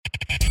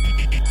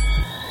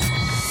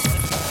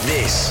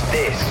This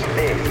is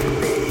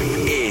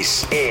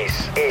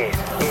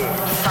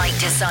Fight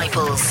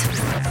Disciples.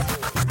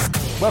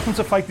 Welcome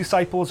to Fight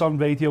Disciples on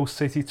Radio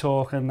City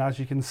Talk, and as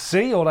you can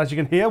see, or as you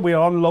can hear, we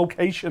are on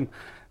location.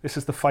 This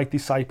is the Fight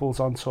Disciples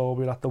on tour.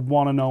 We're at the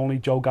one and only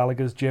Joe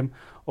Gallagher's gym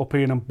up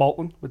here in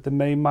Bolton with the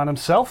main man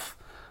himself,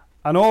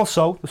 and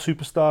also the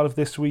superstar of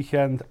this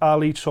weekend, our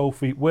lead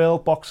trophy,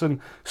 World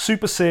Boxing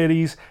Super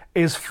Series,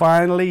 is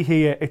finally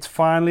here. It's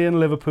finally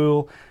in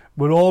Liverpool.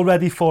 We're all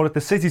ready for it.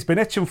 The city's been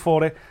itching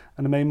for it,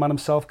 and the main man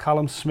himself,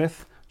 Callum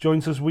Smith,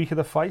 joins us week of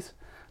the fight.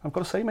 I've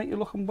got to say, mate, you're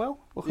looking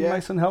well,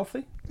 nice and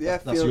healthy. Yeah,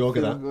 that's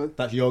yoga. Good.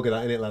 That's yoga,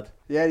 that, isn't it, lad?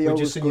 Yeah, the yoga's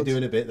just seen good. you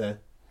doing a bit there.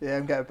 Yeah,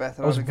 I'm getting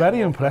better. I was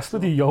very impressed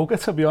with your yoga,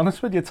 to be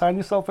honest with you, tying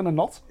yourself in a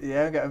knot.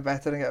 Yeah, I'm getting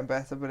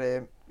better, but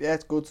yeah,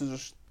 it's good to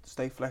just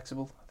stay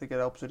flexible. I think it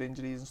helps with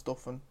injuries and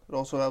stuff, and it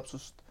also helps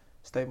us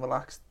stay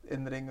relaxed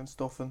in the ring and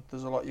stuff, and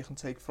there's a lot you can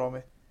take from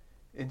it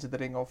into the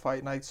ring on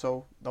fight night.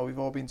 So, no, we've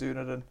all been doing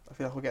it, and I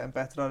feel like we're getting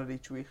better at it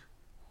each week.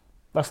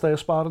 Last day of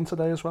sparring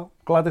today as well.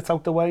 Glad it's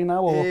out the way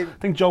now. Or I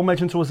think Joe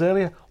mentioned to us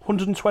earlier,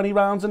 120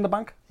 rounds in the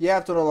bank. Yeah,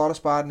 I've done a lot of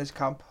sparring this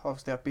camp.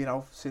 Obviously, I've been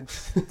out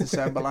since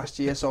December last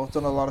year, so I've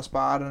done a lot of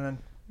sparring, and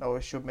no,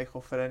 it should make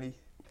up for any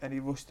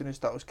rustiness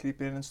that was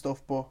creeping in and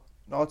stuff. But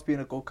no, it's been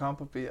a good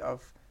camp. I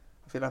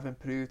feel I've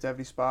improved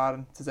every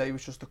sparring. Today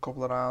was just a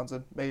couple of rounds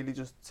and mainly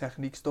just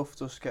technique stuff,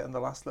 just getting the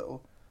last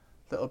little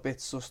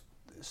bits just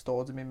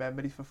stored in my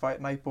memory for fight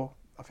night. But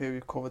I feel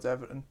we've covered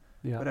everything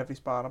with every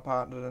sparring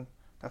partner, and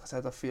like I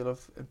said, I feel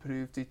I've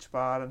improved each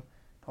spar, and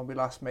on my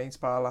last main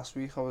spar last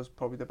week I was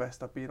probably the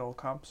best I've been all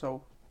camp,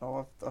 so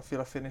no, I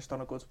feel I finished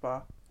on a good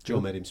spar. Joe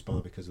made him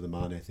spar because of the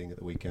Mane thing at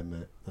the weekend,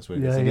 mate. That's what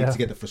it is. He needed to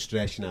get the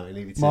frustration out. He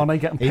needed to, Mane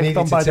getting picked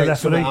on by the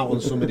referee. Out on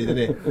somebody,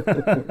 didn't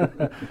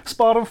he?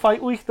 Sparring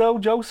fight week though,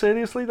 Joe,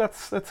 seriously,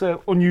 that's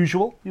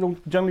unusual. You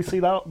don't generally see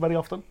that very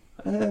often.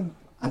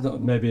 I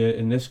don't, maybe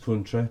in this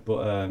country,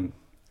 but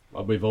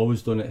we've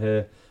always done it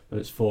here, but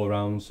it's 4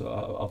 rounds.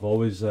 I've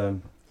always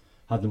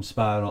had them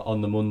spar on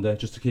the Monday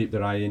just to keep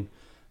their eye in.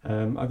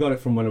 I got it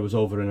from when I was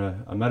over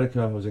in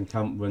America. I was in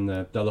camp when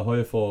De La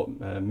Hoya fought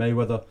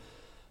Mayweather,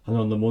 and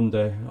on the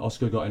Monday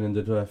Oscar got in and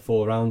did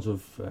 4 rounds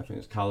of, I think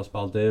it's Carlos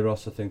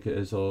Balderas, I think it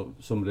is, or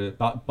somebody,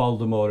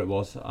 Baltimore it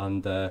was,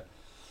 and they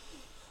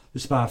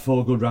sparred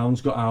 4 good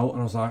rounds, got out,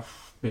 and I was like,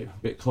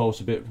 bit close,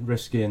 a bit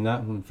risky in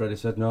that, and Freddie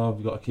said no,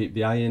 we've got to keep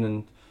the eye in.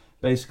 And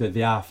basically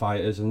they are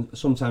fighters, and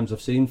sometimes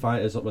I've seen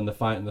fighters that when they're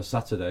fighting the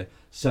Saturday,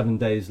 7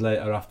 days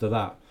later after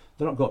that,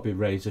 they're not got to be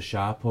razor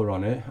sharp or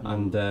on it.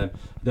 And at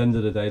the end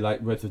of the day,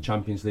 like with the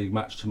Champions League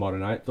match tomorrow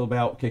night, they'll be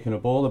out kicking a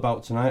ball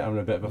about tonight, having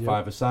a bit of a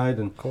five-a-side,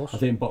 and I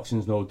think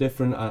boxing's no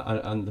different.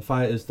 And the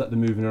fighters that they're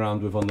moving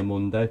around with on the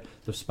Monday,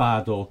 they've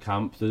sparred all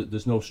camp.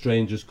 There's no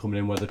strangers coming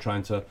in where they're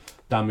trying to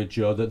damage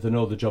you. They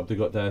know the job they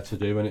got there to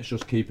do, and it's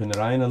just keeping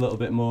their eye in a little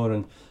bit more.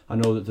 And I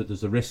know that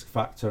there's a risk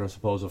factor, I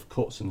suppose, of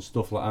cuts and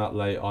stuff like that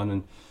late on,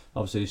 and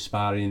obviously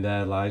sparring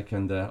there, like,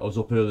 and I was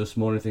up early this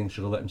morning thinking,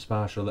 should I let him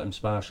spar,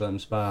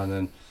 and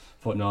then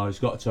thought, no, he's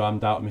got to. I'm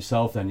doubting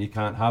myself then. You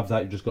can't have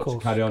that. You've just got to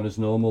carry on as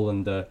normal.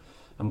 And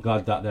I'm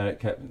glad that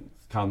it kept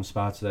calm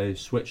spar today.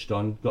 Switched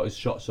on, got his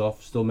shots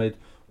off, still made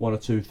 1 or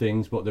 2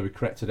 things, but they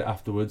corrected it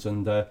afterwards.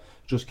 And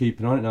just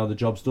keeping on it now. The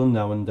job's done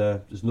now, and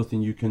there's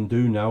nothing you can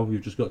do now.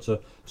 You've just got to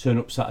turn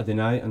up Saturday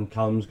night, and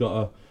Callum's got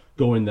to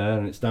go in there,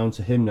 and it's down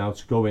to him now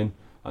to go in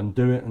and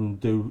do it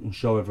and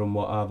show everyone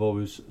what I've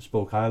always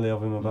spoke highly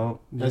of him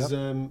about. Has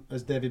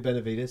David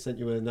Benavides sent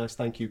you a nice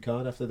thank you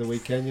card after the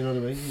weekend? You know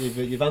what I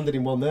mean? You've handed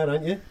him one there,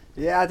 haven't you?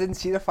 Yeah, I didn't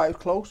see the fight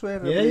close with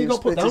him. Yeah, he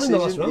got put down in the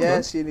last round. Yeah,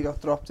 I seen he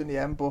got dropped in the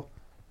end, but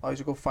he's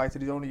a good fighter.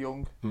 He's only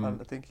young,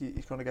 and I think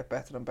he's going to get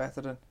better and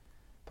better. And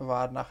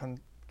providing I can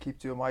keep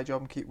doing my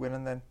job and keep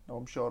winning, then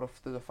I'm sure if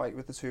there's a fight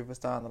with the 2 of us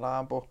down the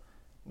line. But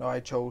no,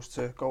 I chose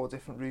to go a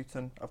different route,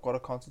 and I've got to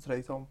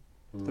concentrate on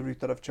the route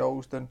that I've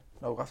chosen.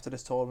 And after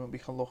this tournament we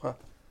can look at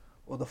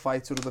other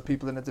fights with other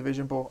people in the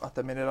division, but at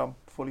the minute I'm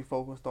fully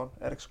focused on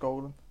Eric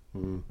Skoglund.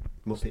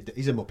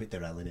 He's a Muppet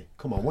Darrell, isn't he?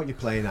 Come on, what are you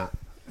playing at?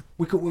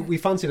 We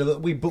fancied a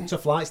little. We booked our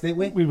flights, didn't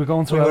we? We were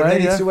going to LA. We were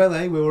ready to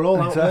LA. We were all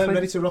out there,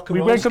 ready to rock and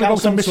roll. We weren't going to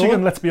go to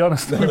Michigan, let's be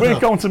honest. We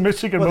weren't going to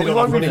Michigan, but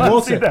we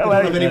fancied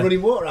LA. They didn't have any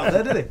running water out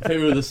there, did they? I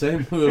think we were the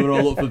same. We were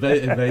all up for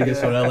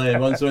Vegas or LA.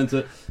 Once we went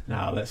to,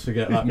 let's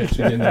forget that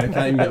Michigan there. Can't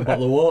even get a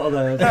bottle of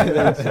water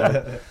there.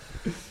 So.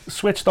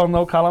 Switched on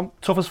though, Callum.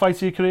 Toughest fight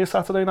of your career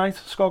Saturday night,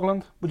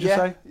 Skoglund, would you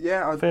say?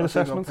 Yeah, fair I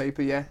assessment. Think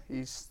on paper,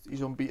 he's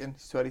unbeaten.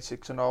 He's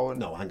 26-0.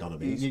 No, hang on a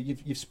minute.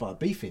 You've sparred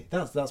Beefy.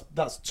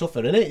 That's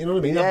tougher, isn't it? You know what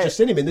I mean? Yeah. I've just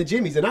seen him in the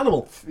gym. He's an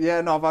animal.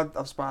 Yeah, no,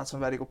 I've sparred some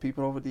very good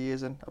people over the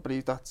years, and I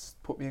believe that's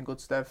put me in good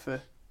stead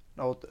for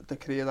the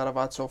career that I've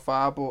had so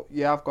far. But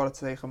yeah, I've got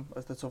to take him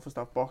as the toughest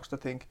I've boxed. I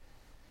think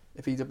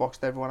if he'd have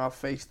boxed everyone I've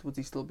faced, would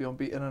he still be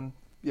unbeaten? And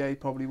yeah, he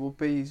probably would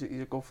be. He's a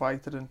good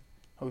fighter, and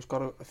he's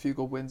got a few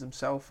good wins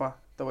himself at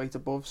the weight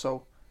above.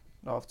 So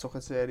no, I've took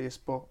it serious,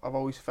 but I've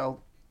always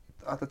felt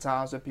at the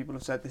times when people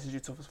have said this is your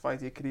toughest fight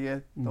of your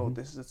career, no,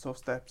 this is a tough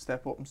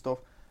step up and stuff,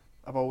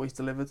 I've always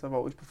delivered, I've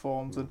always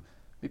performed, and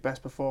my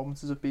best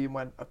performances have been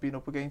when I've been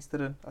up against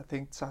it, and I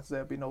think Saturday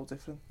will be no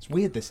different. It's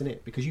weird, this, isn't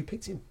it? Because you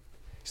picked him.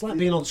 It's like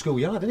being on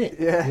schoolyard, isn't it?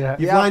 Yeah.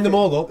 You've lined them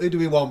all up. Who do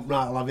we want?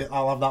 Right,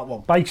 I'll have that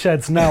one. Bike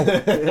sheds now.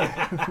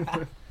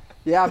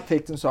 Yeah, I've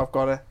picked him, so I've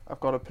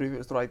got to prove it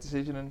was the right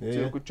decision and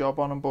do a good job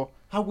on him. But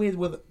how weird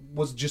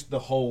was just the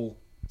whole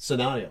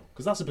scenario?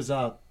 Because that's a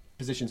bizarre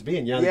position to be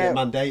in. You either get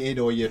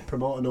mandated or you're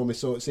promoting only.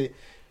 So it's it.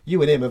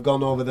 You and him have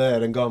gone over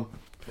there and gone.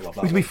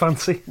 Which we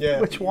fancy. Yeah.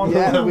 Which one?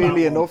 Yeah,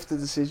 weirdly enough, the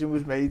decision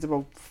was made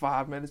about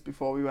 5 minutes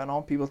before we went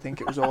on. People think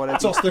it was already...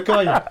 Toss the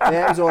coin.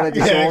 Yeah, it was already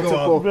sorted.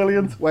 But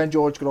brilliant. When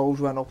George Groves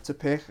went up to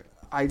pick,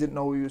 I didn't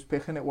know he was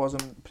picking. It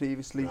wasn't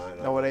previously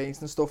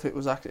arranged and stuff. It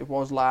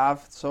was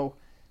live. So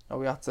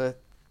we had to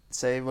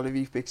say, well, if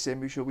he picks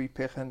him, who should we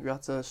pick? And we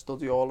had to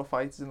study all the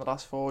fighters in the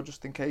last 4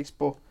 just in case.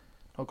 But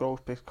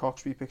Groves picked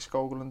Cox, we picked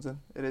Skoglund, and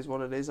it is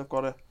what it is. I've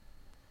got to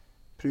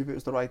prove it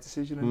was the right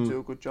decision and do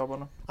a good job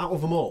on him. Out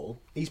of them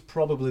all, he's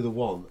probably the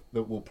one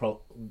that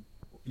will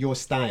your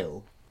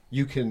style.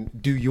 You can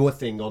do your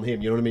thing on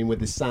him. You know what I mean? With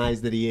the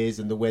size that he is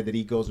and the way that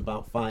he goes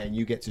about fighting,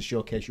 you get to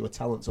showcase your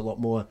talents a lot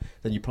more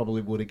than you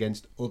probably would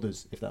against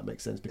others, if that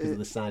makes sense, because of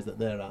the size that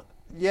they're at.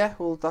 Yeah,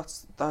 well,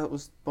 that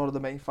was one of the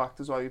main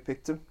factors why we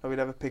picked him. We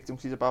never picked him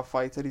because he's a bad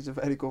fighter. He's a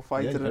very good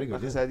fighter. Yeah, very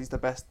good, like I said, he's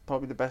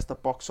probably the best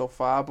at box so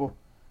far. But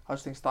I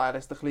just think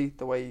stylistically,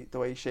 the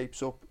way he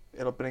shapes up,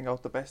 it'll bring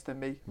out the best in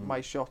me.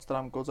 My shots that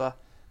I'm good at,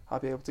 I'll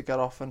be able to get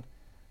off, and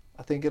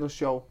I think it'll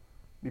show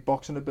my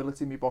boxing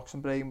ability, my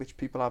boxing brain, which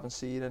people haven't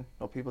seen, and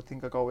people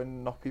think I go in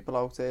and knock people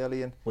out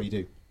early. And well, you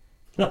do.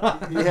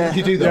 Yeah,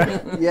 you do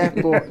though. Yeah,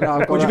 but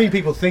no, what do you mean?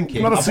 People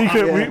thinking? Not a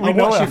secret. We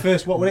watched your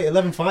first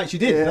 11 fights. You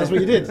did. Yeah. That's what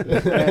you did.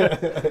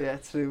 Yeah,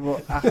 true.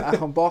 But I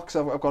can box.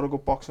 I've got a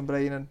good boxing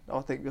brain, and I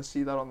think we'll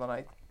see that on the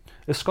night.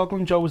 Is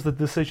Skoglund, Joe, was the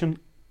decision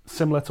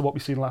similar to what we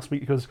seen last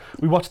week? Because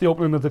we watched the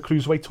opening of the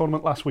Cruiserweight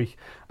tournament last week,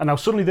 and now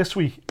suddenly this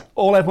week,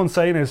 all everyone's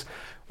saying is,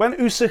 when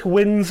Usyk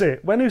wins it,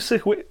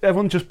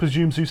 everyone just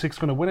presumes Usyk's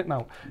going to win it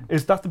now.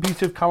 Is that the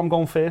beauty of Callum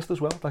going first as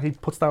well? Like, he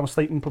puts down a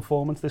statement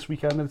performance this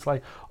weekend, and it's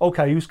like,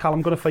 okay, who's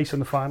Callum going to face in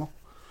the final?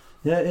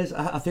 Yeah, it is.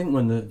 I think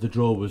when the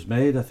draw was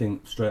made, I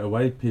think straight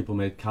away people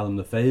made Callum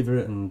the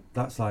favourite, and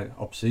that's like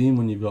obscene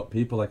when you've got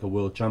people like a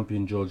world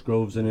champion George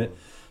Groves in it,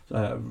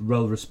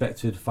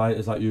 well-respected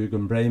fighters like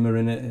Jürgen Bremer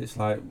in it. It's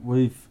like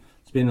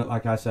it's been,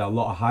 like I say, a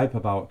lot of hype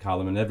about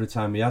Callum, and every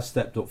time he has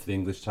stepped up for the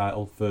English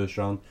title, first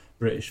round,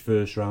 British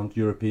first round,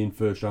 European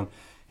first round,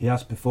 he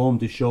has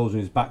performed his shows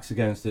when his back's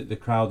against it, the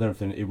crowd and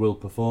everything. He will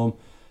perform.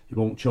 He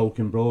won't choke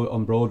on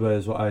Broadway,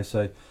 is what I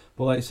say.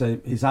 But like I say,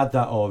 he's had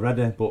that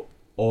already. But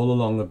all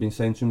along, I've been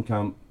saying to him,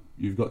 Camp,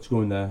 you've got to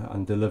go in there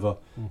and deliver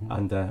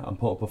and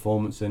put a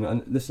performance in.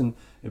 And listen,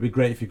 it'd be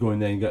great if you go in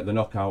there and get the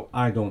knockout.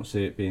 I don't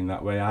see it being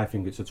that way. I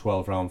think it's a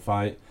 12-round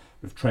fight.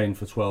 We've trained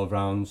for 12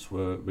 rounds.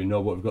 We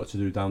know what we've got to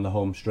do down the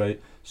home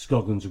straight.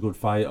 Skoglund's a good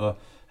fighter.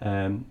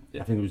 I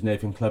think it was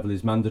Nathan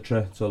Cleverley's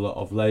mandatory to a lot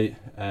of late.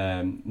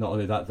 Not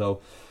only that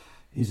though,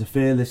 he's a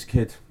fearless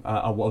kid.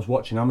 I was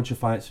watching amateur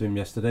fights of him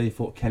yesterday. He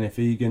fought Kenneth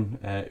Egan,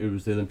 who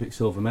was the Olympic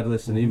silver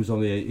medalist, and he was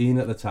only 18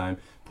 at the time.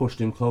 Pushed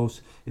him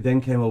close. He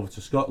then came over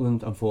to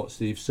Scotland and fought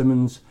Steve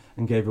Simmons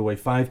and gave away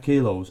 5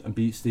 kilos and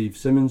beat Steve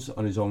Simmons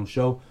on his own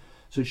show.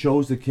 So it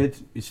shows the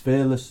kid is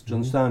fearless. Do you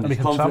understand? And he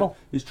can travel.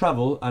 He's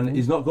travel, and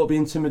he's not got to be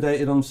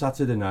intimidated on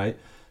Saturday night.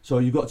 So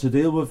you've got to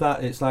deal with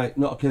that. It's like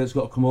not a kid that's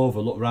got to come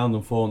over, look around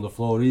and fall on the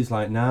floor. He's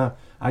like, nah,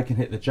 I can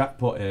hit the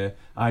jackpot here.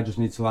 I just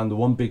need to land the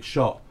one big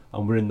shot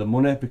and we're in the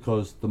money,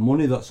 because the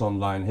money that's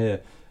online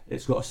here,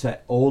 it's got to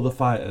set all the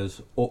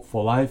fighters up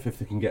for life if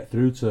they can get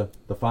through to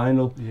the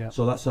final. Yeah.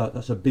 So that's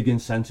a big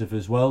incentive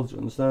as well, do you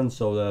understand?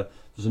 So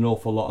there's an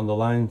awful lot on the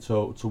line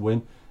to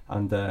win.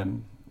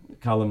 And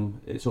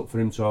Callum, it's up for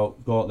him to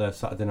go out there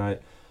Saturday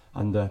night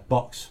and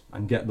box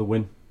and get the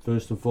win.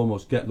 First and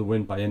foremost, get the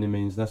win by any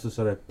means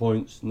necessary.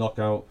 Points,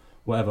 knockout,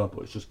 whatever,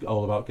 but it's just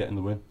all about getting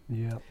the win.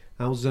 Yeah.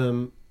 How's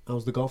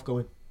the golf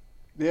going?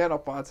 Yeah,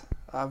 not bad.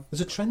 There's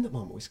a trend at the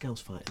moment with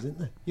Scouse fighters, isn't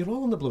there? You're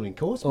all on the blooming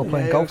course, all man.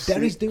 playing golf.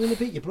 Derry's doing a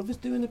bit, your brother's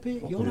doing a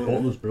bit.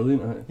 Butler's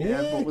brilliant, isn't he?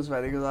 Yeah, Butler's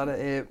very good at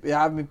it. I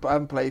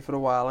haven't played for a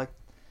while. Like,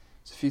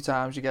 it's a few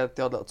times you get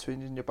the odd little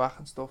twinge in your back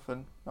and stuff,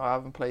 and I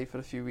haven't played for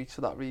a few weeks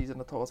for that reason.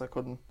 I thought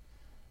I'd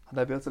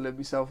never be able to live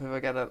myself if I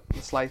get a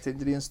slight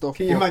injury and stuff.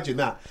 Can you imagine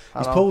that?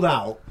 He's pulled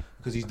out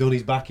because he's done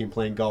his back in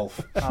playing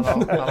golf. I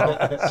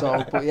know.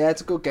 So, but yeah,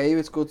 it's a good game.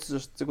 It's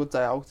a good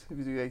day out. If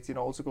you do 18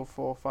 holes, a good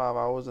 4 or 5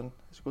 hours, and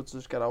it's good to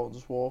just get out and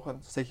just walk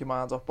and just take your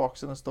mind off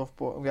boxing and stuff.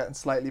 But I'm getting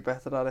slightly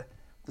better at it.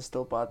 There's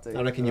still bad days.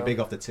 I reckon you're big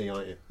off the tee,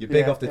 aren't you? You're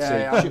big off the tee.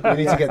 Yeah.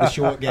 We need to get the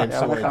short game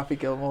sorted. I'm like Happy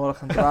Gilmore. I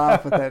can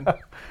drive, but then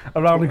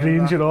around the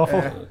greens, you're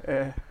awful.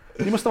 Yeah.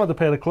 You must have had a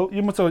pair of clubs.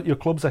 You must have had your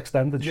clubs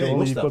extended, yeah,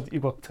 surely.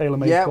 You've got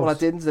tailor-made clubs. Well, I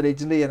didn't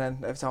originally, and then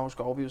every time I was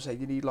golf, he was saying,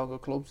 you need longer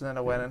clubs, and then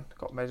I went and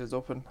got measured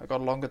up, and I got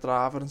a longer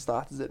driver and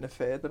started it in a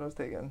fade, and I was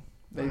thinking,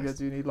 maybe I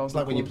do need longer It's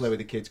like clubs. when you play with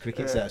the kids'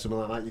 cricket set or something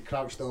like that, you're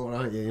crouched over,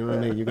 aren't you? You know what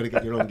I mean? You've got to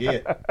get your own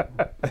gear.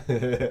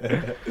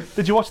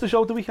 Did you watch the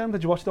show the weekend?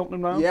 Did you watch the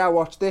opening round? Yeah, I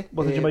watched it.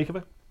 What did you make of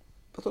it?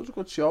 I thought it was a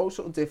good show,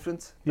 something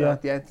different. Yeah.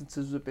 The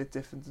entrances was a bit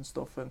different and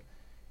stuff, and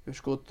it was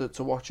good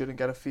to watch it and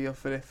get a feel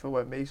for it for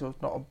when me. So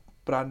it's not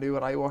brand new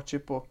when I watch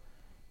it, but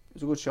it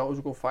was a good show. It was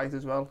a good fight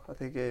as well. I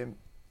think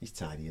he's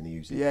tidy and he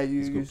uses. Yeah,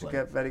 you used to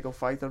get very good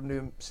fighter. I've known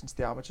him since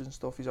the amateurs and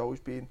stuff. He's always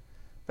been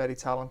very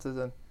talented,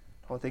 and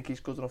I think he's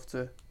good enough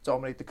to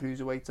dominate the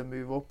cruiserweight and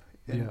move up.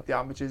 In the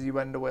amateurs, he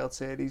went in the World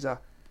Series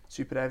at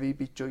super heavy,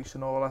 beat Joyce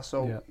and all that.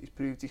 So he's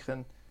proved he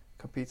can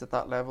compete at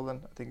that level,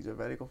 and I think he's a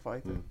very good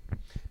fighter.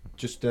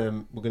 Just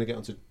we're going to get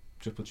onto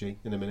Triple G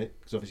in a minute,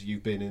 because obviously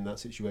you've been in that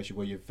situation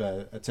where you've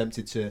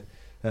attempted to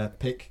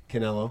pick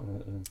Canelo.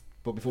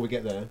 But before we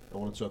get there, I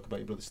want to talk about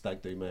your brother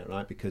Stag Do, mate,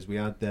 right? Because we've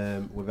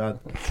been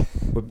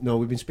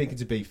speaking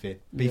to Beefy.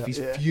 Beefy's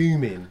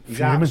fuming.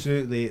 He's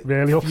absolutely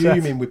really fuming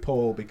upset with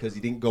Paul because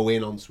he didn't go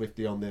in on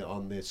Swifty on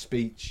the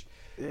speech.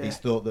 Yeah. He's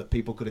thought that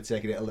people could have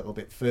taken it a little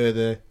bit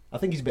further. I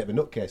think he's a bit of a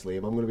nutcase,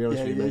 Liam. I'm going to be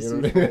honest with you, mate. You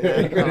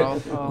know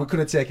what I mean? We could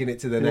have taken it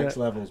to the next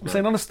levels, man. I'm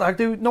saying on the Stag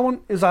Do, no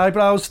one, his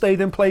eyebrows stayed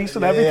in place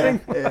and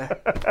everything.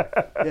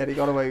 Yeah, he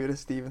got away with it,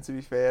 Stephen, to be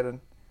fair. And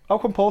how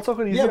come Paul took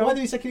it easy? Yeah, why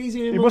did he take it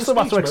easy? He must have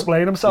had to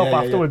explain himself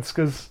afterwards,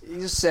 because he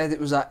just said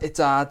it's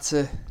hard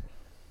to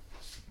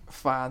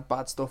find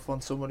bad stuff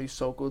on someone who's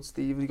so good.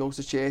 Steve, he goes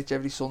to church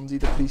every Sunday.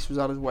 The priest was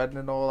at his wedding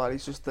and all that.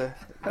 He's just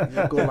he's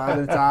a good lad,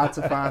 and it's hard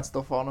to find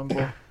stuff on him.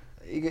 But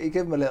he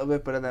gave him a little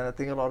bit, but then I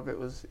think a lot of it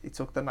was he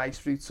took the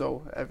nice route,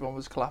 so everyone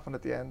was clapping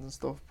at the end and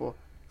stuff. But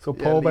so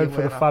Paul went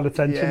for the fan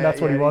attention. That's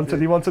what he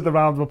wanted. He wanted the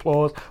round of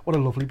applause. What a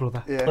lovely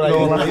brother. Yeah,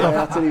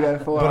 that's what he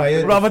went for.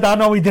 Rather than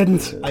no, he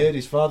didn't. I heard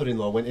his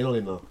father-in-law went in on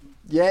him though.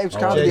 Yeah, it was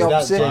kind of the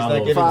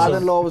opposite.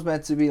 Father-in-law was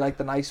meant to be like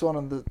the nice one,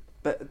 and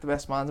the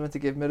best man's meant to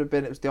give him a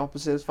bit. It was the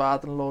opposite. His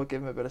father-in-law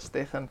gave him a bit of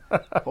stick, and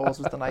Paul's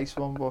was the nice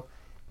one. But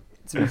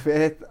to be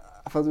fair,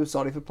 I felt a bit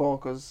sorry for Paul,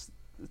 because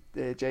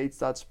Jade's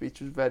dad's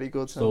speech was very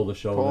good. Stole the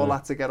show. Paul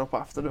had to get up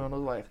after him, and I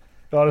was like,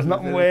 oh, there's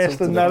nothing worse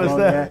than that,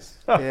 is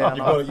there?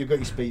 You've got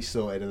your speech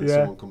sorted, and then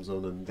someone comes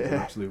on and does an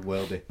absolute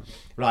worldie.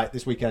 Right,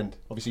 this weekend,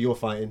 obviously you're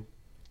fighting.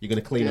 You're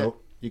going to clean up.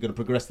 You're going to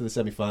progress to the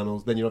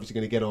semi-finals. Then you're obviously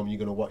going to get home. You're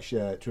going to watch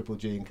Triple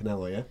G and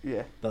Canelo. Yeah.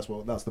 Yeah.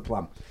 That's the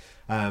plan.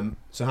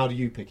 So how do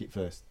you pick it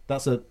first?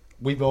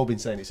 We've all been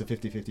saying it's a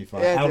 50-50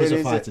 fight. Yeah, how does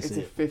a fighter see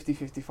it? It's a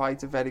 50-50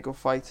 fight. A very good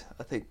fight.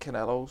 I think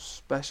Canelo's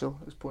special.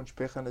 His punch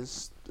picking,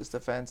 his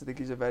defence. I think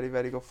he's a very,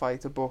 very good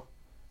fighter. But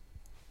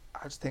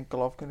I just think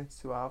Golovkin,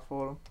 it's too hard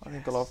for him. I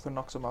think Golovkin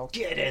knocks him out.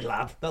 Get in,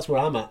 lad. That's where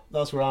I'm at.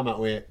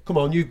 With it. Come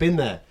on, you've been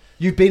there.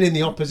 You've been in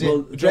the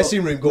opposite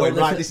dressing room going,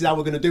 right, this is how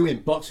we're going to do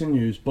him. Boxing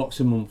News,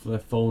 Boxing Month, their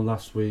phone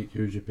last week,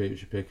 who's your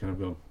pick? And I've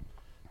gone,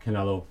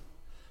 Canelo.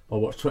 I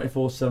watched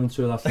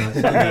 24/7 last night.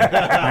 And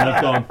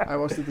I've gone, I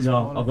watched it this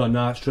morning. I've gone,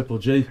 it's Triple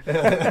G.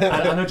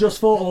 and I just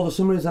thought all the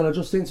summaries, and I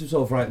just think to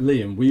myself, right,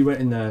 Liam, we went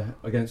in there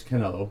against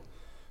Canelo.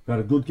 We had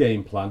a good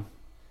game plan,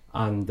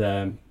 and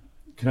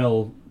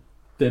Canelo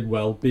did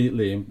well, beat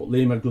Liam, but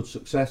Liam had good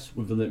success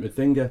with the limited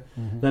finger.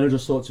 Then I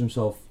just thought to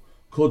myself,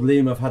 could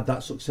Liam have had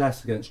that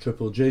success against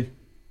Triple G?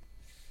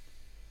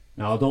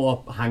 Now, I don't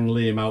want to hang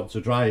Liam out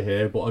to dry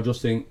here, but I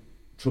just think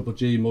Triple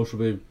G most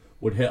probably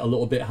would hit a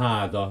little bit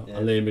harder,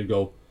 and Liam would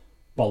go,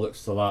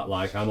 bollocks to that,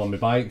 like, I'm on my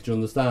bike, do you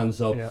understand?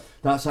 So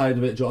that side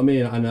of it, do you know what I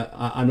mean? And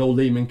I know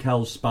Liam and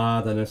Kel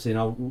sparred, and I've seen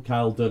how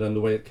Kel did and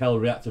the way Kel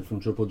reacted from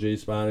Triple G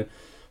sparring.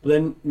 But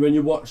then when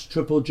you watch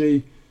Triple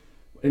G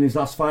in his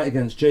last fight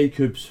against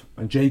Jacobs,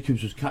 and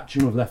Jacobs was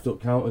catching with left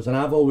hook counters, and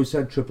I've always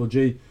said Triple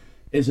G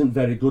isn't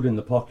very good in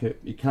the pocket.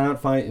 He can't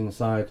fight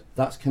inside.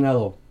 That's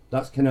Canelo.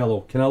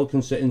 Canelo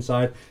can sit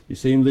inside. You've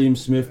seen Liam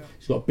Smith.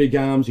 He's got big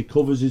arms. He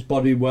covers his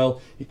body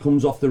well. He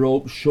comes off the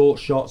rope, short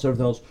shots,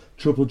 everything else.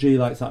 Triple G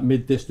likes that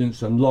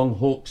mid-distance and long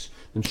hooks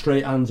and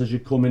straight hands as you're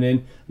coming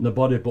in the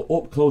body. But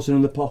up close and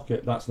in the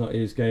pocket, that's not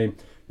his game.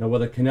 Now,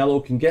 whether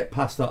Canelo can get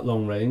past that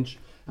long range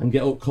and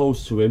get up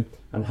close to him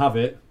and have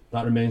it,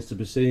 that remains to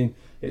be seen.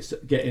 It's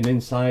getting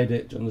inside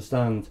it, do you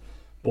understand?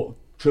 But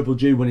Triple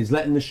G, when he's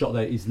letting the shot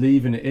there, he's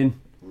leaving it in,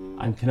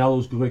 and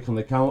Canelo's quick on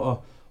the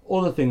counter.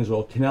 Other things,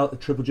 well,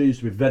 Triple G used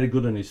to be very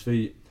good on his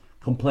feet.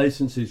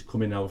 Complacency's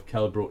coming now with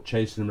Kell Brook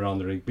chasing him around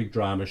the ring, big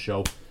drama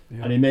show,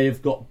 and he may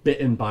have got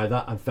bitten by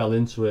that and fell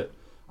into it,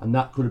 and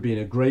that could have been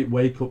a great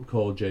wake-up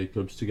call,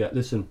 Jacobs, to get,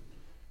 listen,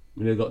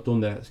 we nearly got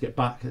done there, let's get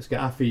back, let's get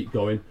our feet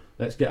going,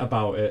 let's get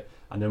about it.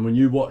 And then when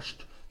you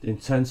watched the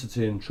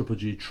intensity in Triple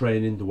G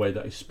training, the way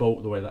that he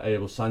spoke, the way that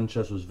Abel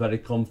Sanchez was very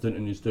confident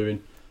in his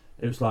doing,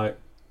 it was like,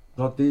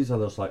 God, these are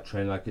just like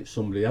training like it's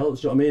somebody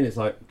else. Do you know what I mean? It's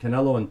like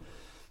Canelo and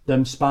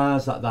them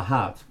spars that they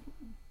had,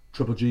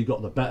 Triple G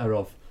got the better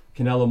of.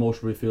 Canelo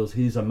mostly feels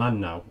he's a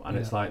man now, and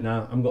it's like,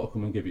 nah, I'm going to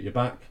come and give it you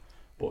back.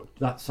 But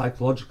that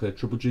psychologically,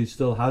 Triple G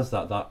still has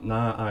that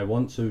nah, I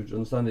want to. Do you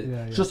understand it?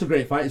 It's just a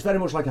great fight. It's very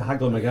much like a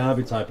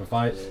Hagler-McGarvey type of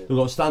fight. They've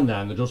got to stand there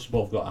and they've just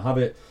both got to have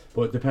it.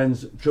 But it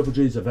depends. Triple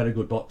G's a very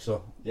good boxer,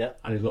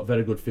 and he's got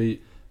very good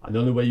feet. And the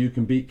only way you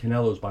can beat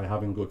Canelo is by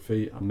having good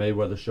feet. And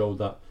Mayweather showed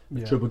that.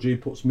 If Triple G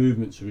puts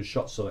movement to his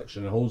shot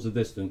selection and holds the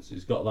distance,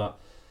 he's got that.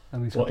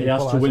 And he's But got he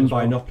has to equaliser win as by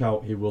well.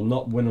 knockout. He will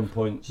not win on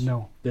points.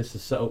 No. This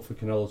is set up for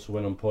Canelo to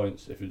win on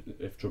points.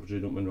 If Triple G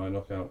don't win by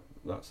knockout,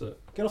 that's it.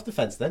 Get off the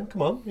fence then.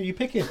 Come on. Who are you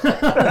picking?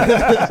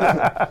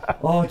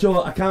 Oh,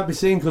 Joe, I can't be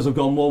seen because I've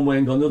gone one way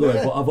and gone the other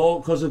way. But I've all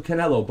because of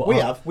Canelo. But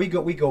We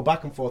go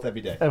back and forth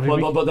every day.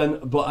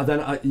 But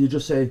then you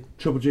just say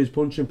Triple G's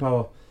punching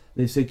power.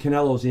 Then you say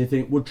Canelo's, and you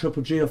think, would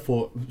Triple G have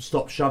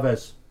stopped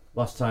Chavez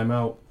last time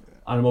out?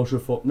 And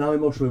emotionally thought, no,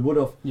 emotionally would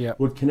have. Yeah.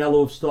 Would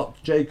Canelo have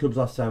stopped Jacobs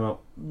last time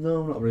out?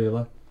 No, not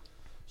really.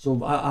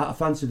 So I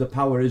fancy the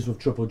power is with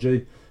Triple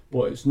G,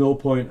 but it's no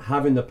point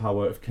having the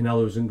power if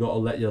Canelo isn't got to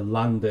let you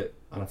land it.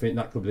 And I think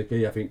that could be the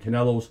key. I think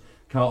Canelo's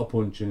counter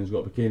punching has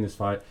got to be key in this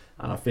fight,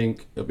 and I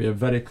think it'll be a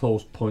very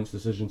close points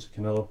decision to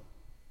Canelo.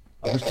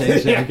 I just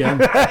changed it again.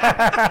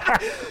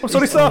 So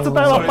he started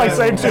that off by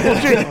saying Triple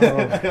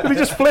G. Did he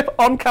just flip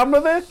on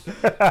camera there?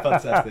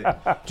 Fantastic.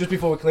 Just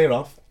before we clear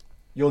off,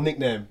 your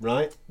nickname,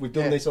 right? We've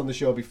done Yeah. this on the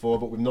show before,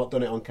 but we've not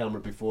done it on camera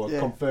before. Yeah.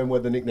 Confirm where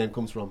the nickname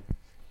comes from.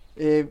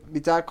 My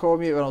dad called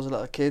me when I was a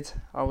little kid.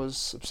 I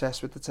was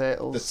obsessed with the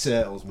turtles. The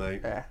Turtles,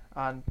 mate. Yeah,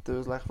 and there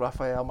was like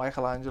Raphael,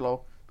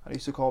 Michelangelo, and he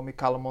used to call me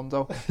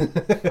Calamundo.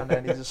 And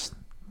then he just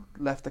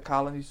left the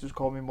Cal and he used to just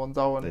call me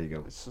Mundo, and There you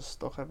go. it's just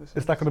stuck ever since.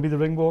 Is that going to be the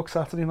ring walk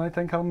Saturday night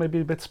then, Cal?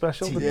 Maybe a bit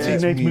special? The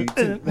Teenage Teenage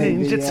Mutant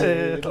Mutant Ninja yeah.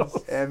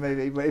 Turtles. Yeah,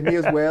 maybe. But it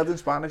means word in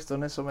Spanish,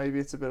 doesn't it? So maybe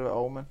it's a bit of an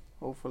omen.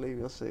 Hopefully,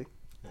 we'll see.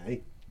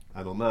 Hey,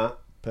 and on that,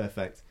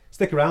 perfect.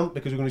 Stick around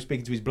because we're going to be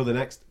speaking to his brother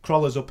next.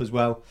 Crawler's up as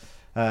well.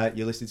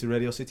 You're listening to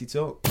Radio City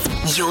Talk.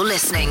 You're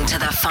listening to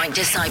the Fight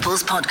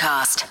Disciples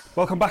podcast.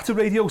 Welcome back to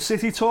Radio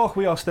City Talk.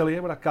 We are still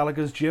here. We're at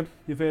Gallagher's Gym.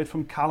 You've heard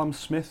from Callum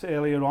Smith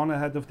earlier on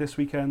ahead of this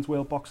weekend's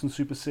World Boxing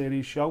Super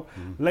Series show.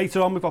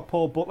 Later on, we've got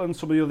Paul Butler and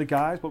some of the other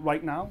guys. But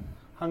right now,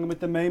 hanging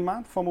with the main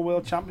man, former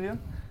world champion,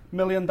 $1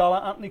 million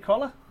Anthony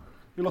Collar.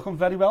 You're looking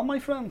very well, my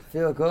friend.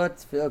 Feel good.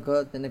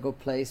 In a good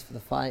place for the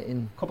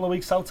fighting. A couple of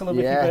weeks out till the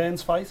Ricky Yeah.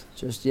 Burns fight.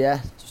 Just a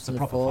in the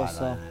proper fall, fight,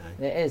 so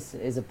that, it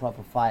is a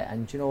proper fight,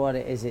 and do you know what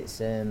it is?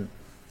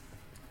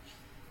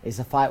 It's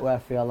a fight where I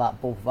feel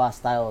like both of our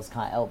styles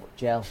can't help but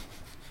gel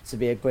to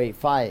be a great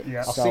fight.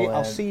 Yeah.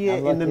 I'll see you I'm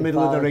in the looking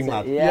middle of the forward ring, to-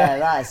 lad. Yeah,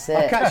 that's it.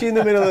 I'll catch you in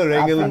the middle of the ring.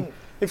 I And think-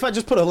 in fact,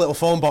 just put a little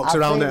phone box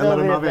around it and let there'll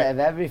him be a have bit it. of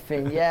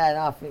everything. Yeah,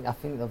 no, I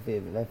think there'll be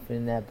a bit of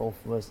everything there, both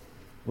of us.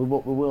 We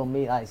will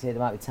meet, like I said, there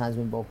might be times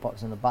when both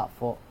box on the back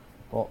foot,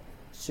 but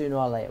sooner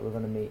or later we're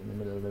going to meet in the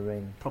middle of the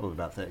ring. Probably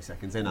about 30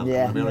 seconds in,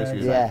 Yeah, I'll be honest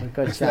with you. yeah,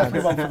 good It's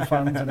definitely chance. one for the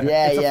fans, isn't it?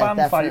 Yeah, It's a yeah,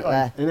 fan fight. definitely.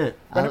 Like, Isn't it?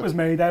 when it was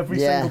made,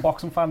 every Yeah. single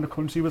boxing fan in the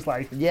country was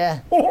like,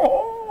 Yeah.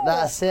 oh!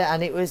 That's it,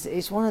 and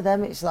it's one of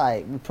them. It's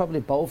like we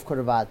probably both could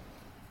have had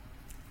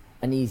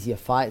an easier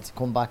fight to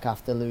come back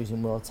after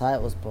losing world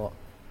titles, but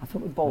I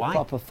think we're both Why?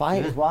 proper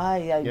fighters. Yeah. Why?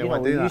 Yeah, Yeah, you why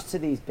know, do we're that? used to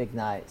these big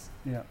nights.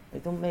 Yeah.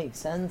 It don't make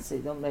sense.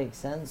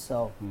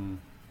 So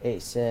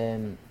it's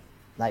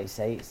like you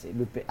say,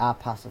 our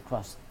paths have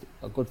crossed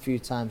a good few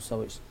times. So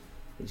it's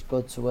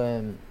good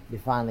to be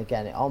finally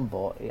getting it on.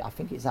 But I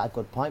think it's at a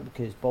good point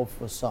because both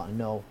of us sort of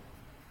know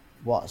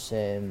what's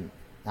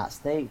at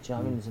stake. Do you know what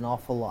I mean? There's an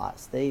awful lot at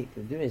stake.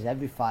 There is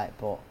every fight,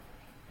 but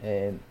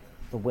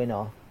the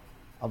winner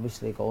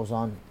obviously goes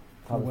on,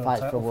 probably world fights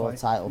for a title world fight.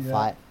 title Yeah.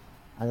 fight,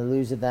 and the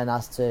loser then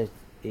has to.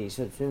 It's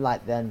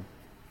like then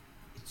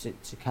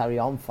to carry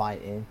on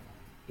fighting,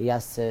 he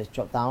has to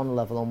drop down a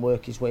level and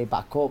work his way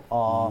back up.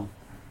 Or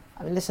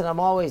I mean, listen, I'm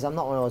not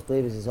one of those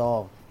believers is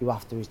you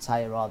have to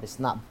retire or this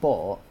and that,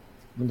 but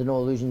I'm under no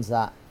illusions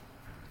that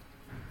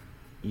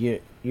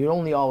you're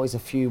only always a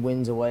few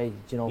wins away,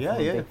 from a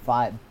big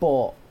fight.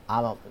 But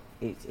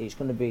it's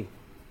going to be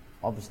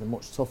obviously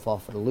much tougher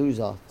for the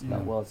loser to get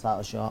a world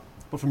title shot.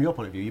 But from your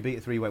point of view, you beat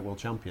a three-weight world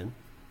champion.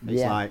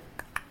 It's Yeah. like,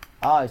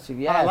 Oh, so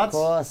yeah, "Alright, of lads,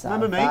 course.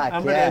 remember me? Back,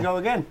 I'm ready to go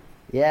again."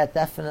 Yeah,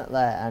 definitely,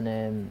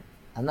 and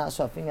that's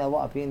what I think. I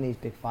want to be in these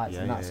big fights,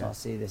 Yeah, and yeah, that's yeah. what I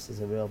see this as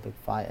a real big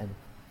fight. And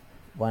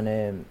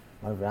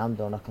whenever I'm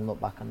done, I can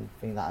look back and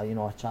think that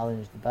I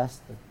challenged the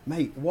best.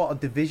 Mate, what a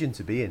division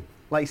to be in.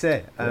 Like you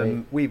say,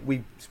 Great.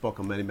 we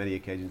spoke on many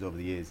occasions over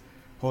the years.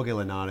 Jorge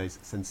Linares,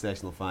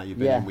 sensational fight. You've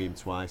been Yeah. in with him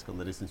twice, gone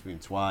the distance with him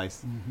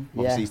twice. Yeah.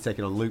 Obviously, he's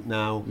taking on Luke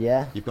now.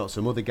 Yeah, You've got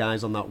some other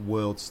guys on that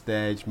world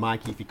stage.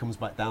 Mikey, if he comes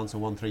back down to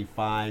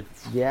 135.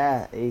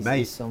 yeah, Mate.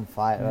 he's some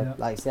fighter. Yeah.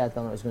 Like I said, I don't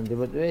know what he's going to do,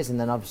 but there is. And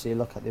then obviously you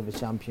look at the other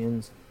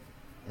champions.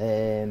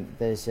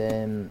 There's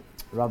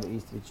Robert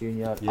Easterby Jr.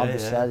 Yeah,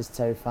 Obviously, yeah. there's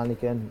Terry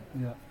Flanagan,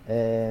 Yeah.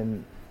 Well,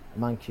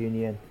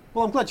 Mancunian.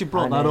 I'm glad you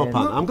brought And, that up,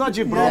 Ant. I'm glad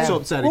you brought yeah.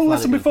 up Terry Well,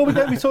 listen,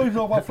 Flanagan. before we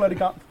talk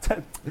about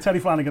Terry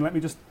Flanagan, let me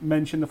just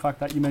mention the fact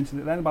that you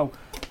mentioned it then about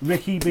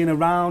Ricky being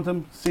around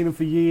him, seen him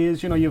for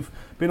years. You've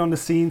been on the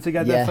scene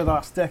together Yeah. for the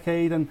last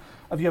decade. And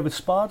have you ever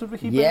sparred with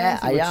Ricky Yeah,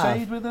 Burns? Have you I have.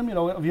 stayed with him?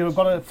 Have you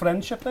got a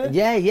friendship there?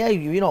 Yeah,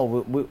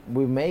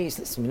 we're mates.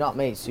 Listen, we're not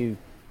mates who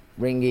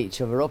ring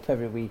each other up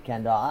every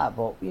weekend or that,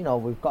 but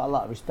we've got a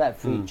lot of respect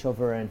for each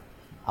other. And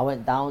I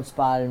went down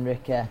sparring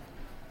Ricky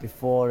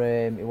before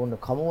he won the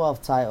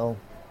Commonwealth title.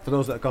 For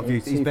those that are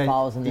confused, In he's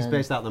 2000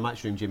 based out in the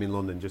Matchroom Gym in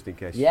London, just in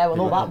case. Yeah, well,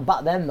 people no, don't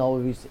back then though,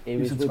 he was in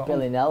with Scotland.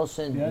 Billy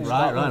Nelson Yeah, in yeah.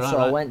 Right, Scotland. right, So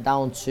right. I went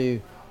down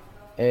to,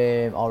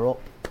 or up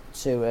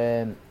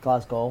to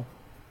Glasgow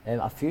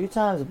a few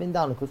times. I've been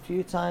down a good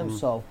few times.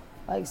 So,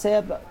 like I say,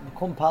 I've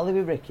become pally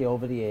with Ricky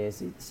over the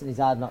years. It's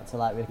hard not to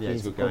like Ricky. Yeah,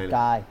 he's a good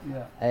guy.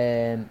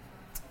 Yeah.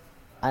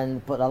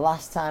 But the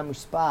last time we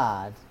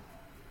sparred,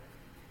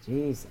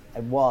 jeez,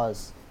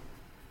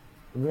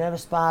 we never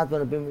sparred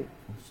when I've been with,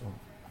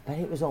 I bet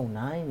it was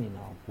 09, you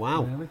know.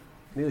 Wow. Really?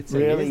 Nearly 10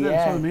 Really, years then.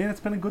 That's what I mean. It's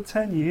been a good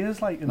 10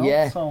 years, like, you know.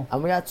 Yeah, So.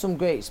 and we had some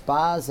great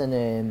spars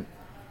and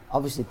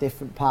obviously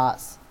different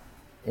parts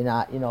in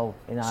our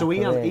So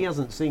career. he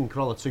hasn't seen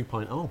Crawler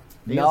 2.0.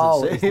 He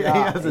No, hasn't seen, it's not,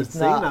 he hasn't it's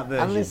seen not. that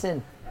version. And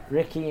listen,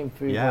 Ricky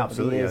improved Yeah, over the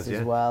absolutely years has, as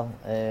yeah. well.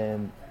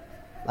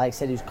 Like I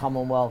said, he was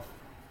Commonwealth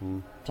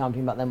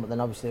champion back then, but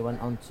then obviously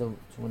went on to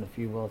win a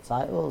few world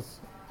titles.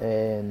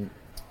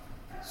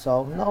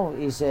 So no,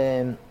 he's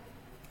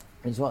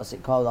what's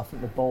it called? I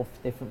think they're both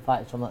different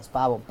fighters from that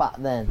spar, but back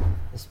then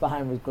the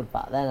sparring was good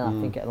back then, and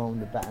I think it'll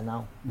only be better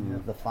now.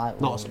 The fight.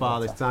 will Not a only be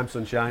spar this better. time,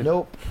 sunshine.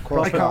 Nope. Of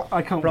course not.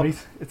 I can't wait.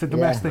 It's a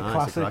domestic Nice,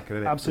 classic. it's a cracker,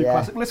 isn't it? Absolute Yeah.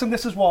 classic. Listen,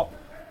 this is what,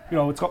 you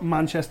know, it's got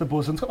Manchester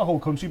buzzing, it's got the whole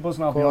country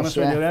buzzing, I'll be Course, honest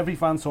with yeah. you. Every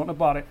fan's talking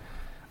about it.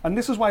 And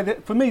this is why,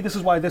 for me, this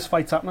is why this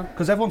fight's happening,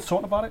 because everyone's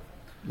talking about it.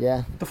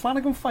 Yeah. The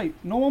Flanagan fight,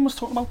 no one was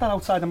talking about that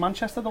outside of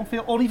Manchester, don't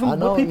feel, or even I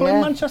know, were people in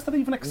yeah. Manchester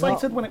even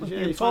excited when it was Yeah,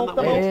 being you find talked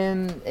that about?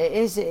 weird? It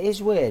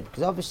is weird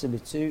because obviously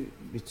with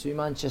two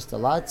Manchester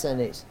lads,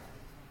 and it's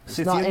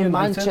City not and in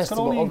United, it's Manchester,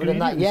 got all but the other than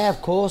that, ingredients. yeah,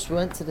 of course, we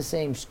went to the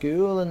same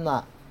school and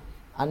that,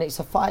 and it's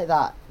a fight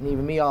that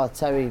neither me or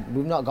Terry,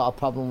 we've not got a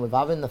problem with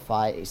having the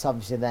fight. It's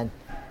obviously then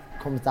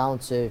comes down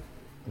to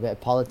a bit of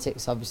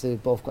politics. Obviously,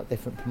 we've both got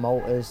different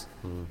promoters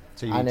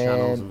TV and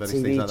channels and various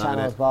TV things like that.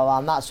 channels, innit? blah, blah,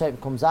 and that's where it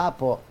becomes hard.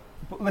 But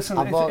But listen,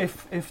 I bought-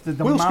 if the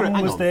We'll demand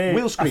hang was on, there,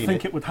 we'll I screen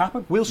think it. it would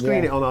happen. We'll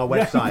screen Yeah. it on our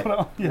Yeah, website. put it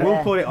on, yeah.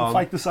 We'll put it on.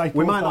 Fight Disciples.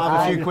 We might not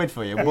have a few I'd- quid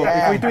for you, but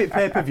Yeah. if we do it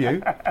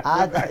pay-per-view,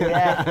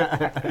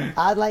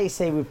 I'd like to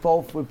say we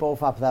both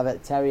happy to have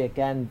it. Terry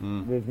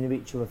again, we've known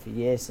each other for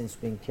years since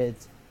we've been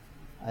kids.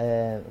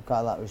 I've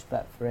got a lot of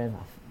respect for him.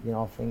 You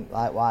know, I think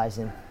likewise,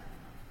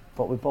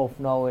 but we both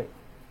know it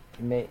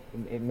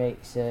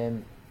makes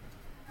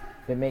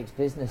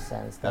business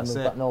sense. Then That's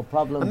we've it. got no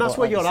problem. and that's but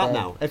where like you're I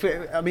at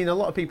say, now. I mean, a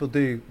lot of people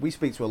do. We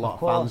speak to a lot of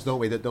course. fans, don't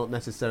we, that don't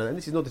necessarily, and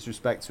this is no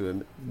disrespect to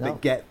them, No.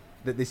 that get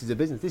that this is a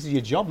business. This is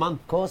your job, man.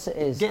 Of course it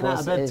is. Getting out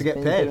of bed to get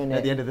Been paid doing at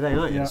it. the end of the day,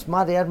 aren't you? Yeah. It's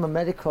mad. I had my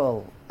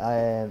medical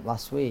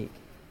last week,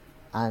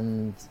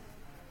 and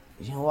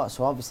you know what?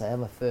 So obviously I had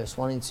my first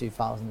one in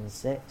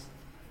 2006.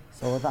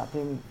 So would that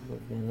been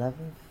 11th?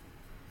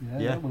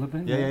 Yeah, it will have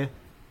been. Yeah, yeah.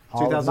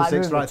 Oh,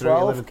 2006 maybe right through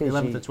 12,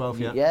 11th to 12th,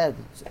 yeah. Yeah. And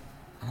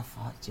I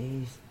thought,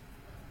 geez.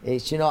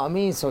 It's, you know what I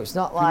mean? So it's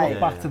not You like... look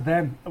back to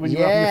them when you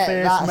Yeah, have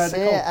your first that's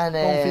medical, it, and,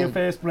 going for your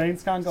first brain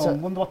scan, going, so-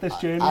 wonder what this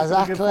journey is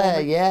going to give for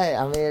Exactly, me.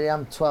 yeah. I mean,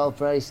 I'm 12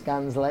 brace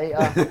scans later.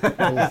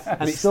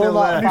 And it's still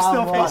not there. And it's found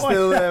still what- It's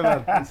still there,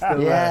 man. It's still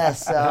there. Yeah,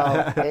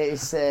 so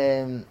it's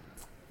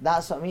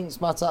that's what I mean.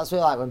 It's matter. That's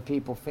where, like, when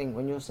people think,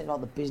 when you're saying all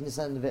the business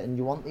end of it, and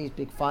you want these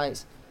big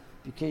fights,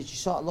 because you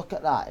sort of look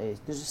at that.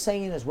 There's a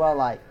saying as well,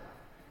 like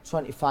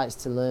 20 fights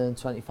to learn,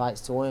 20 fights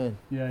to earn.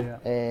 Yeah.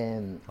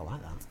 I like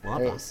that. I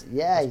like It's, that.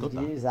 yeah, That's you good,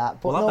 can that. use that.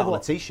 But We'll have no, that on a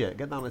but t-shirt.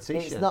 Get that on a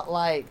t-shirt. it's not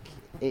like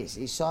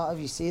it's sort of,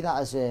 you see that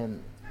as your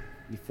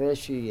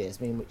first few years,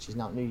 I mean, which is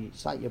not new.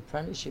 It's like your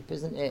apprenticeship,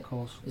 isn't it? Of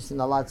course. Listen,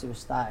 the lads who were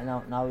starting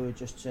out now, who were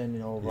just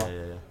turning over.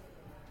 Yeah.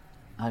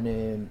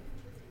 And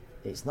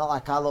it's not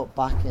like I look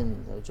back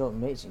and I joke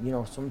with mates, you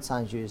know,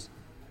 sometimes you're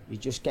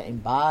just getting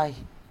by.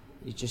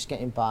 You're just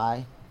getting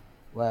by.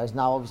 Whereas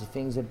now obviously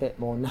things are a bit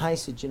more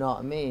nicer, do you know what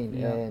I mean?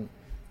 Yeah.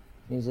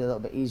 Things are a little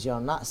bit easier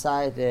on that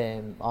side.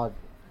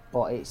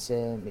 But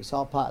it's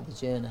all part of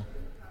the journey.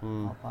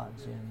 All part of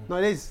the journey. No,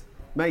 it is,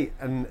 mate,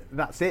 and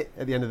that's it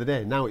at the end of the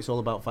day. Now it's all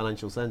about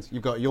financial sense.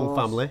 You've got a young Of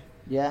course. family.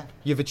 Yeah.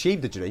 You've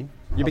achieved the dream.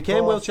 You Of became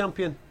course. world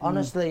champion.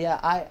 Honestly, yeah,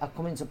 I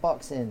come into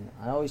boxing.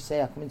 I always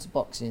say I come into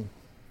boxing.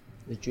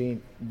 The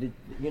dream,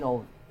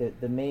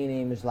 the main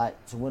aim is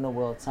like to win a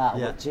world title,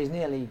 Yeah. which is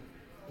nearly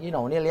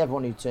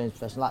everyone who turns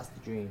professional. That's the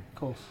dream. Of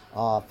course.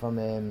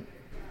 From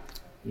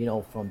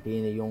from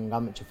being a young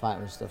amateur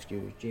fighter and stuff,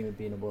 you dream of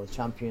being a world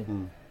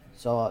champion.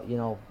 So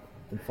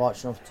been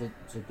fortunate enough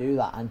to do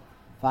that, and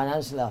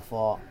financially I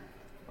thought,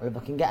 well, if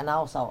I can get an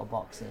house out of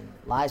boxing,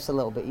 life's a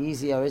little bit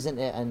easier, isn't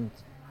it? And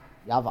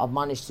I've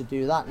managed to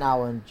do that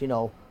now, and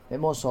bit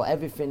more so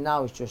everything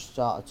now is just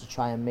started to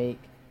try and make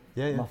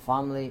my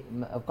family.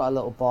 I've got a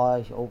little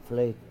boy.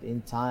 Hopefully,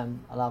 in time,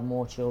 I'll have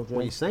more children.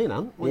 What are you saying,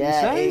 Ant? What are you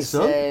saying, it's,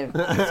 son?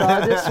 so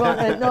I just want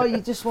to. No, you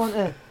just want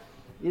to.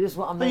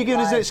 Are Make you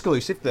giving us an life-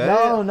 exclusive there?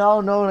 No,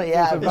 not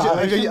yet. I've got-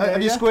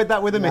 Have you squared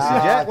that with the missus No,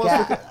 yet?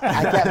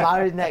 I get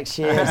married next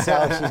year,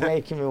 so she's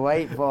making me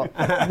wait. But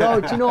no,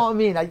 do you know what I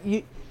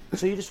mean?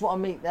 So you just want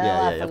to make their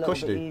Yeah, life yeah, a of little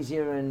course bit you do.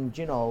 easier, and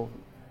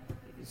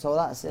so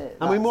that's it.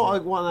 I mean,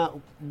 that's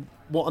it.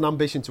 what an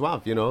ambition to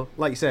have,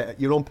 Like you said,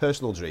 your own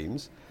personal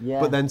dreams,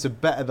 Yeah. but then to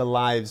better the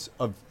lives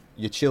of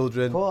your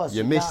children, Of course,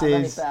 your you can't have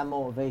any missus. better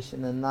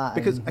motivation than that.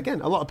 Because, and-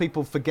 again, a lot of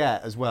people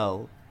forget as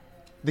well.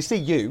 They see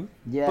you,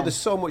 Yeah. but there's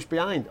so much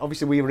behind.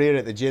 Obviously, we were here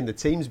at the gym, the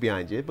team's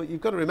behind you, but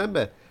you've got to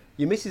remember,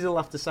 Your missus will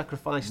have to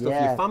sacrifice stuff.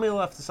 Yeah. Your family will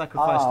have to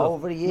sacrifice stuff.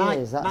 Over the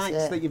years, that's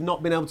nights it. that you've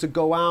not been able to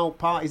go out,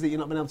 parties that you've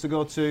not been able to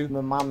go to.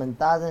 My mum and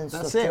dad and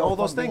That's stuff. it, all from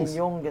those things. Being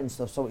young and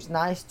stuff, so it's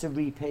nice to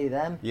repay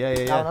them. Yeah.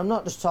 Now, and I'm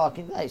not just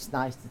talking. It's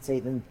nice to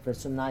take them for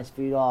some nice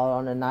food or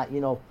on a night,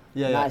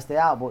 nice day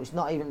out. But it's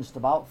not even just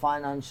about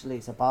financially.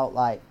 It's about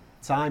like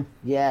Time.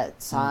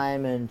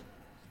 time and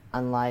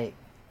like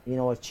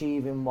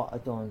achieving what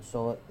I've done.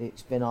 So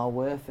it's been all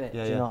worth it.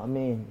 Yeah, do you know what I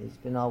mean? It's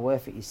been all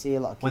worth it. You see a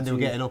lot of kids When they were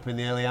getting up in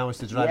the early hours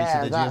to drive you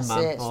to the that's gym,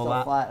 man. it, All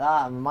stuff that. like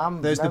that. And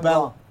Mum, There's the remember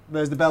belt.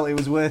 There's the belt. It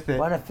was worth it.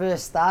 when I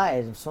first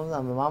started,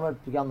 sometimes my mum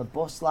would be on the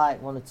bus,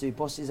 like 1 or 2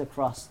 buses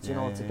across,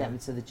 to get me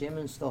to the gym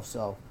and stuff.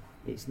 So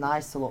it's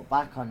nice to look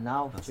back on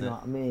now. That's do you know it.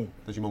 what I mean?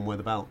 Does your mum wear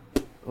the belt?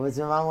 Was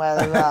my mum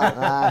wearing the belt?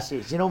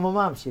 Nah, my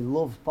mum, she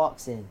loves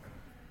boxing,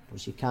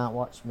 but she can't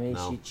watch me.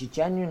 No. She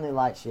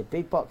genuinely she's a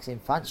big boxing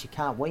fan. She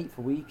can't wait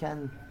for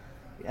weekend.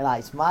 Like,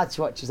 it's mad.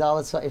 She watches all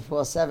the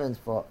 24/7s,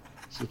 but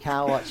she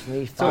can't watch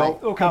me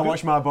fight. Okay, Can't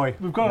watch my boy.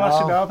 We've got to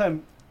ask you now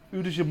then.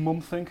 Who does your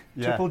mum think?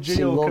 Yeah. Triple G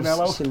She or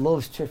Canelo? She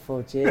loves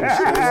Triple G. She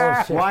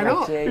loves Triple Why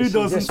not? G. Who she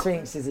doesn't? just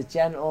thinks he's a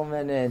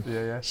gentleman, and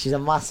Yeah. she's a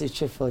massive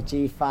Triple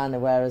G fan.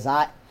 Whereas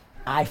I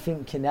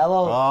think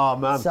Canelo. Oh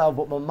man. So,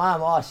 but my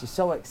mum, she's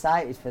so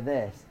excited for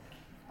this,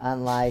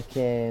 and like.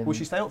 Will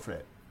she stay up for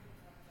it?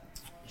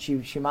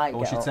 She might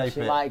Or get she up. tape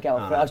She it? might get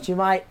up for it. Ah. Or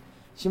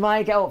she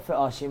might get up for it,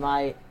 or she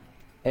might.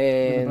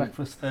 With the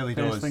breakfast. Early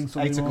first doors. thing 8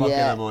 Sunday o'clock morning.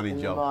 in the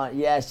morning, Joe.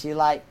 Yeah, she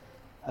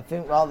I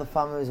think all the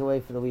family was away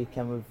for the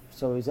weekend,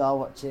 so we was all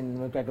watching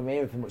McGregor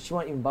Mayweather, but she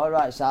wasn't even bothered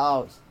about it. She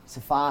said, it's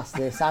a farce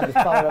this. I'm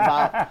just bothered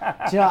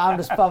about, I'm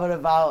just bothered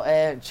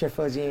about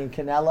Triple G and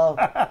Canelo.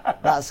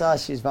 That's all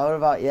she's bothered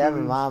about, my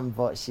mum.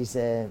 But she's,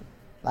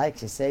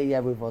 like you say,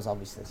 with us,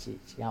 obviously,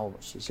 she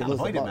loves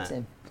the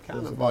boxing.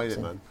 Can't avoid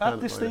it, man. Can't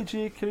At this avoid it. stage of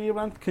your career,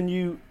 Ant, can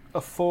you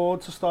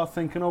afford to start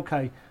thinking,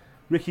 okay,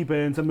 Ricky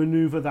Burns, I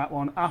manoeuvre that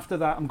one. After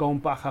that, I'm going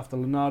back after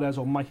Linares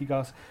or Mikey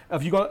Gas.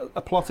 Have you got a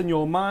plot in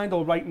your mind,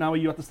 or right now are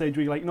you at the stage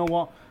where you're like, you know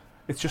what,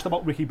 it's just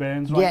about Ricky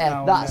Burns right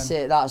now? Yeah, that's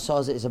it. That's all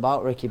it's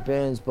about, Ricky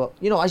Burns. But,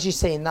 as you're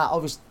saying that,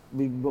 obviously,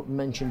 we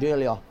mentioned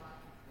earlier,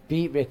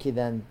 beat Ricky,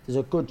 then there's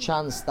a good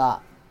chance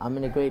that I'm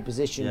in a great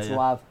position to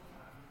have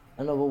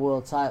another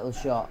world title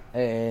shot.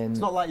 It's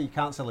not like you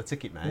can't sell a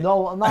ticket, mate.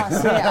 No, and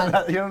that's it.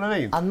 And, you know what I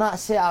mean? and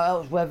that's it. How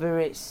else, whether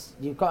it's,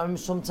 you've got to,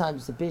 sometimes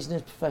it's the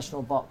business,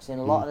 professional boxing,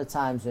 a lot of the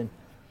times, and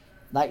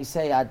like you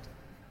say,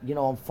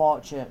 I'm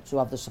fortunate to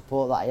have the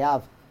support that I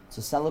have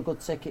to sell a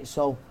good ticket.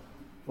 So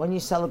when you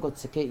sell a good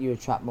ticket, you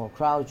attract more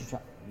crowds, you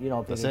attract,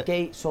 bigger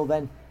gates.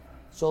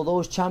 So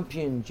those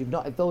champions,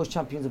 if those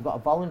champions have got a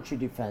voluntary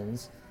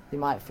defence, they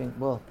might think,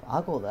 well,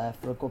 I'll go there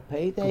for a good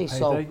payday.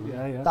 So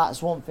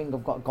that's one thing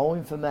I've got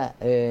going for me.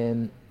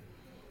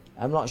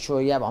 I'm not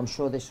sure yet, but I'm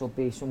sure this will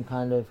be some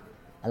kind of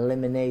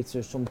eliminator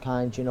of some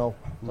kind, don't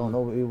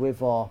know who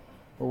with or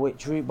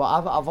which route.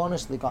 But I've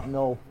honestly got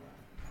no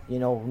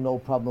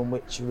problem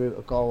which route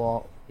to go,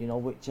 or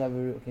whichever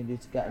route I can do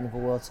to get another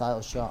world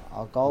title shot,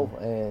 I'll go.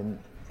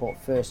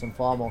 But first and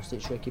foremost,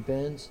 it's Ricky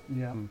Burns.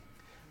 Yeah.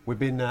 We've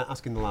been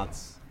asking the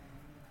lads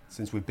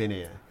since we've been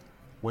here.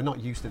 We're not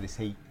used to this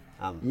heat.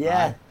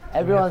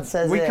 Everyone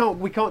says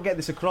we can't get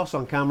this across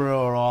on camera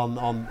or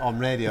on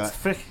radio. It's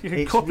thick. You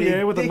can cut the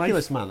air with a knife.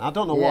 Ridiculous, man. I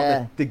don't know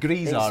what the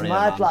degrees are here,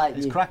 mad, man. like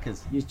it's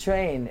crackers. You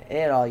train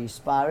here or you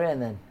spar here,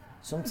 and then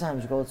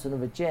sometimes you go to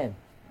another gym.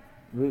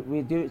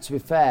 We do it, to be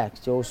fair,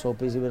 because you're so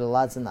busy with the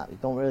lads and that. We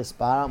don't really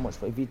spar that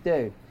much, but if you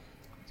do,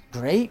 it's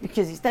great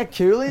because it's dead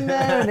cool in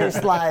there, and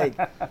it's like,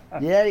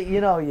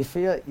 you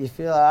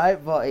feel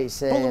alright, but it's.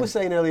 Paul was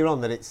saying earlier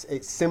on that it's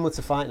similar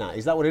to Fight Night.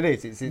 Is that what it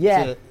is? It is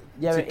similar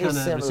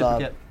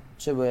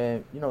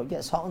to it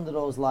gets hot under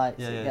those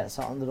lights. It gets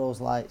hot under those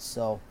lights,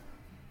 so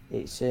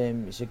it's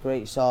a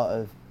great sort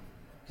of,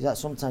 because that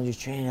sometimes you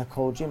train in a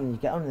cold gym and you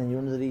get on and then you're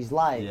under these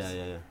lights.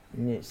 Yeah.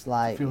 And it's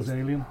like Feels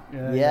alien.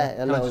 Yeah.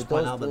 Can I just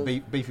point out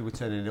that Beefy was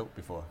turning it up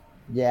before?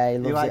 Yeah, he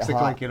likes to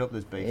hot. crank it up.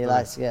 This Beef. He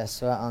likes to get a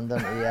sweat on,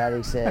 doesn't he?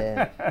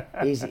 Yeah,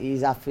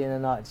 he's happy in a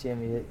night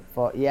gym.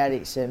 But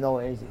it's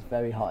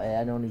very hot here.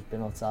 Anyone who's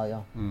been, I'll tell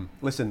you.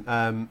 Listen,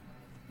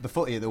 the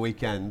footy at the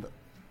weekend.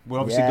 We're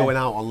obviously going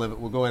out on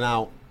We're going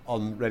out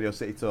on Radio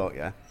City Talk,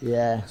 yeah.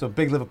 Yeah. So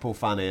big Liverpool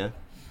fan here.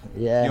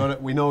 Yeah.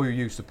 We know who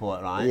you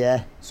support, right?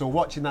 Yeah. So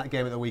watching that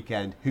game at the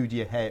weekend, who do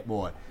you hate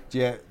more?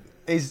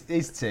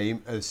 His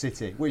team or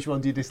City? Which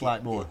one do you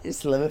dislike more?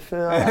 It's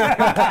Liverpool.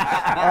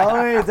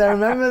 I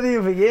remember the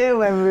other year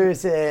when we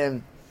was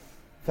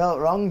felt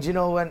wrong. Do you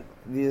know when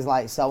he was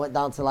like? So I went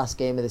down to the last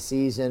game of the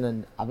season,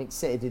 and I think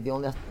City did they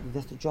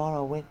have to draw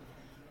or win?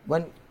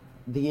 When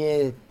the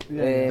year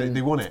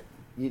they won it.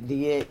 The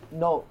year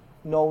no,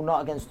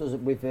 not against us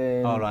with.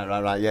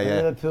 Right. Yeah.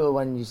 Liverpool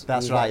when you.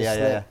 That's you right.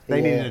 Yeah.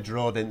 They needed a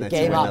draw, didn't they? The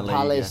game to win at the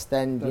Palace, league,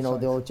 then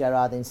the old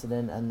Gerrard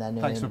incident, and then.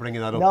 Thanks for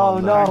bringing that up.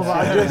 But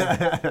I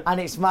just, and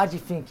it's mad.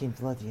 You're thinking,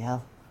 bloody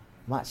hell,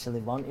 I'm actually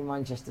wanting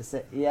Manchester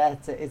City,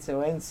 to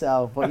win.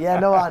 So, but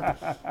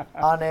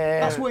on.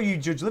 That's where you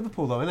judge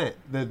Liverpool, though, isn't it?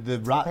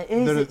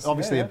 They're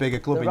obviously a bigger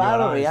club the in your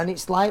rivalry, eyes. and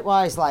it's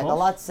likewise. Like the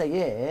lads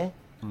say,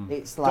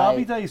 It's like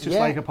Derby day is just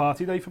like a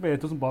party day for me.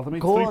 It doesn't bother me.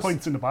 3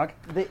 points in the bag.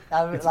 Like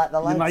the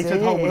lads United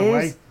here, home and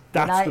away. is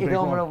That's the United big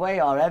home one. and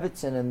away or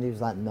Everton, and he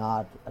was like,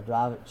 "Nah, I'd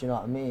rather." Do you know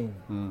what I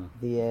mean?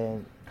 The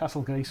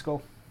Castle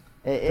Grayskull.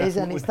 it is,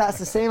 and that's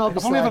the same. I've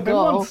Obviously, only ever I been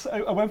go. once.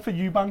 I went for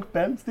Eubank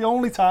Bend. The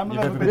only time I've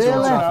ever been to to Old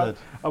Old Trafford?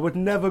 I would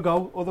never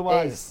go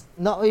otherwise. It's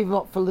not even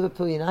up for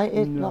Liverpool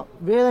United. No. Not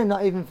really.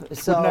 Not even.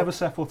 So Would never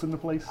set foot in the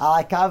place. I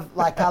You're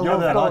love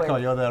there, going. Michael.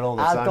 You're there all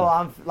the I'll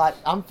time. go.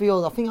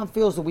 Anfield. I think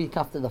Anfield's the week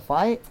after the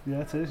fight. Yeah,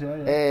 it is.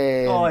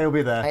 Yeah. Oh, he'll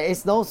be there.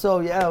 It's also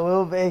it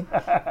will be.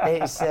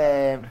 It's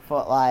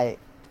but like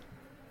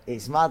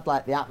it's mad,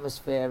 like the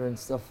atmosphere and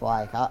stuff.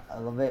 Like I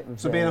love it.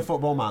 So being a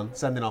football man,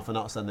 sending off or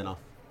not sending off?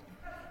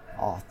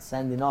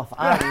 Sending off.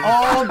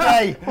 All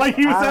day. Like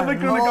he was never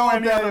going to go all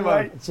any day, other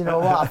way. Do you know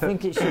what? I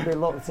think it should be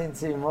looked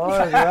into more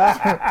as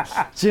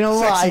well. Do you know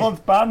what? 6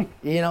 month ban.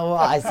 You know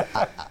what?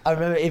 I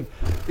remember if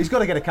He's got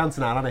to get a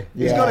cancer now, hasn't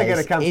he? He's got to get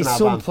a cancer he's now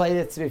some ban.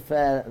 player, to be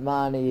fair,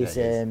 man. He's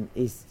Yeah,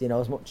 he's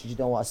as much as you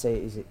don't want to say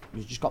it,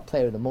 he's just got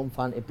player of the month,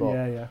 hasn't he? But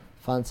Yeah.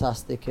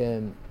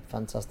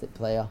 fantastic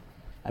player.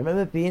 I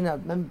remember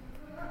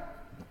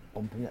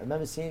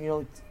seeing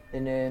him,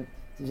 in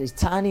he's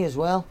tiny as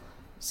well.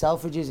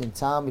 Selfridges in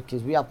town,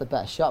 because we have the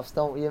better shops,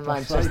 don't we, in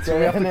Manchester? Right, so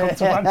we have to come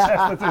to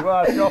Manchester to do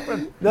our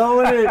shopping.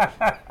 No,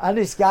 and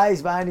this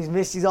guy's behind his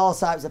missus, all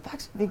types of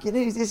packs. Thinking,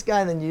 who's this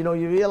guy? And then you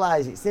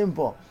realise it's him,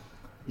 but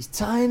he's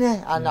tiny,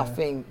 and I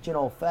think,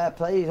 fair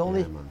play.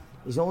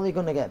 He's only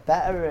going to get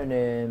better,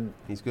 and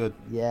He's good.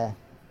 yeah.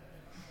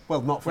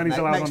 Well, not for When he's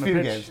allowed next on the few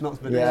pitch. games. Not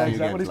for the Yeah, next few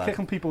Exactly. games. He's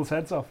kicking people's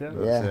heads off.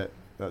 Yeah.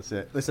 That's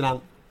it. Listen,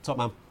 Ant, top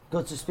man.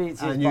 Good to speak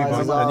to And you you, boys,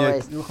 boys, as and you.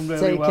 always. You're looking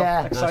really Take well.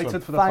 care.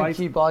 Excited for the Thank fight.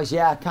 you, boys.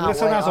 Yeah, I can't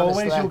Listen, wait, as always,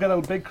 honestly. you'll get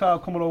a big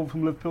crowd coming over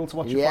from Liverpool to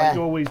watch your Yeah. fight.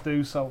 You always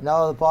do. So.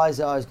 No, the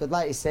boys are always good.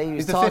 Like you say, he was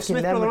He's the fifth talking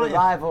Smith them brother, with the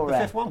aren't you? rivalry. The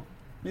fifth one.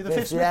 You're the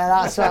fifth Smith. Yeah,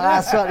 that's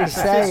what he's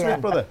Fifth saying.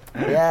 Smith brother.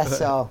 Yeah,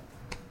 so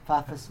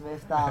Papa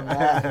Smith down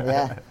there.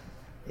 Yeah,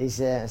 he's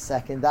a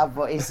second dad,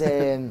 but he's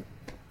no,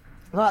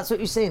 that's what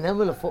you're saying. Then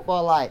with the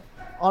football, like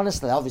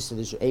honestly, obviously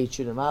there's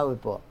hatred and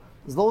Howard, but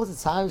there's loads of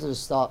times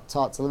I've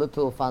talked to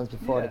Liverpool fans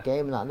before the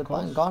game and that, and they're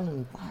bang on,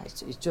 and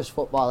it's just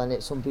football, and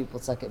it. Some people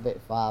take it a bit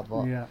far,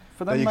 but Yeah.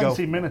 For There them you go.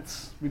 90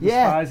 minutes, we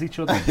Yeah. despise each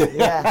other.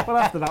 yeah, But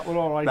after that, we're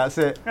all right. That's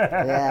it.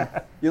 yeah.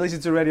 You listen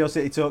to Radio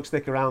City Talk.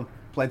 Stick around.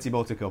 Plenty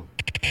more to come.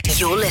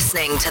 You're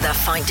listening to the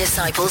Fight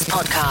Disciples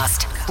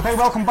podcast. Okay,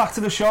 welcome back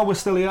to the show. We're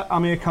still here.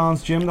 Amir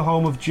Khan's gym, the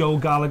home of Joe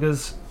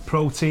Gallagher's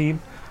pro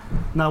team.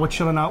 Now we're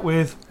chilling out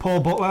with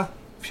Paul Butler,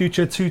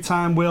 future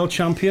 2-time world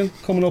champion,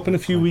 coming up in a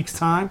few weeks'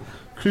 time.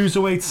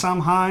 Cruiserweight Sam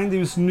Hind,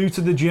 who's new to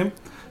the gym.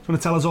 He's going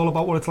to tell us all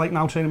about what it's like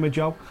now training with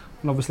Joe.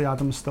 And obviously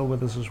Adam's still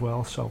with us as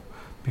well. So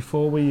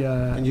before we...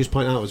 And just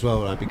point out as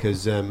well, right,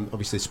 because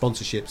obviously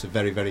sponsorships are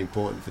very, very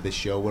important for this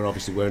show. We're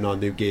obviously wearing our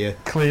new gear.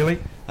 Clearly.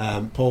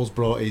 Paul's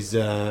brought his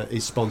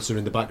sponsor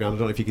in the background. I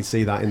don't know if you can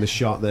see that in the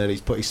shot there.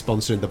 He's put his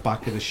sponsor in the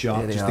back of the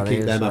shot just to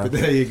keep them happy.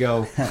 There you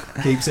go.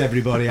 Keeps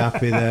everybody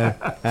happy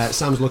there.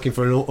 Sam's looking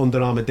for an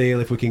Under Armour deal.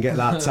 If we can get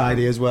that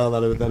tidy as well,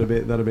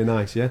 that'd be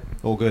nice. Yeah,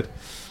 all good.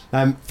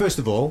 First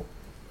of all,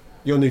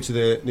 you're new to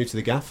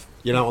the gaff.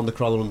 You're out on the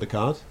crawler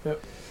undercard.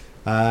 Yep.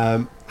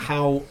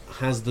 How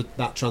has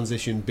that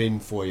transition been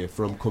for you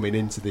from coming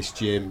into this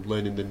gym,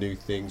 learning the new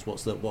things?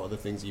 What are the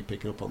things you're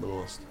picking up on the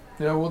most?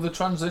 Yeah, well, the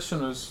transition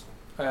has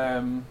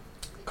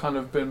kind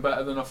of been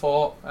better than I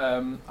thought.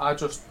 I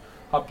just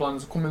had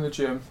plans to come in the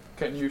gym,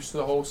 getting used to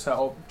the whole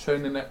setup,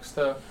 training next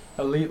to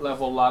elite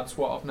level lads,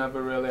 what I've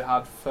never really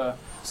had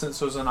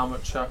since I was an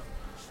amateur.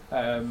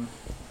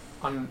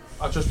 And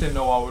I just didn't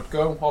know how I would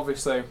go.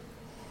 Obviously,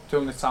 the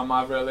only time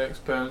I've really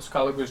experienced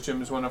Gallagher's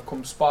gym is when I've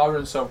come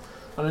sparring,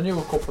 and I knew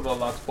a couple of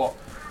the lads, but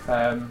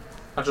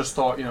I just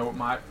thought, it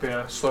might be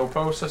a slow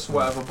process or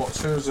whatever, but as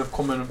soon as I've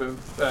come in,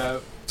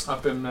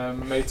 I've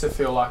been made to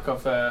feel like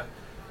I've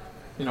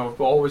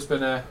always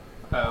been a...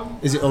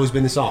 Is it always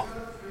been this hot?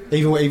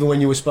 Even when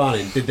you were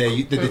sparring, did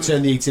they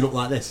turn the eating up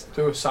like this?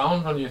 Do a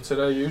sound on you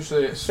today.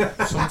 Usually it's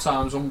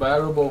sometimes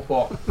unbearable,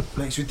 but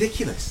Mate, it's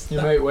ridiculous.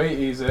 you make weight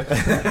easy.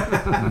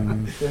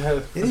 Yeah,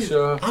 for It is.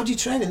 sure. How do you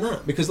train in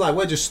that? Because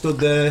we're just stood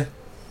there,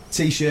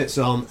 t-shirts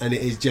on, and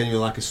it is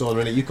genuinely like a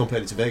sauna. And you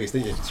compared it to Vegas,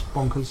 didn't you? It's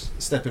bonkers.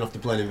 Stepping off the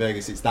plane in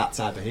Vegas, it's that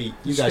type of heat.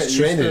 You Just guys get used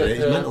training to in it, it,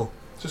 it's yeah. mental.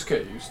 Just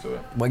get used to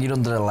it. When you're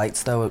under the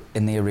lights though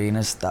in the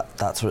arenas,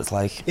 that's what it's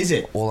like. Is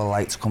it? All the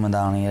lights coming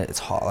down here, it's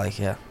hot like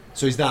here.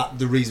 So is that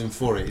the reason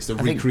for it? It's the I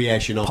think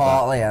recreation of that?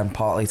 Partly and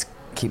partly to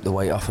keep the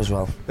weight off as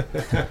well.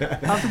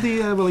 How did the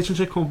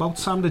relationship come about,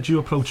 Sam? Did you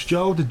approach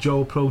Joe? Did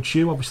Joe approach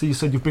you? Obviously you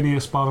said you've been here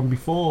sparring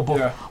before, but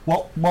Yeah.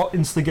 what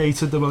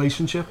instigated the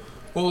relationship?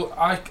 Well,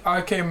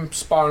 I came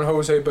sparring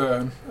Jose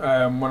Byrne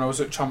when I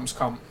was at Champs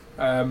Camp,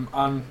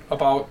 and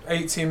about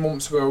 18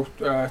 months ago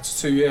to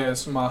 2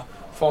 years, my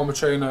former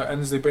trainer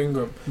Ensley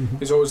Bingham,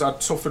 he's always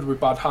suffered with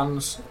bad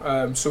hands,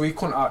 so he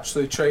couldn't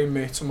actually train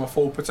me to my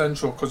full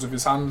potential because of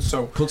his hands.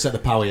 So Couldn't set the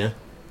power, yeah?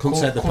 Couldn't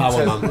set the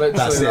power, man. literally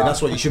That's it. that.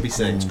 That's what you should be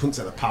saying. Just couldn't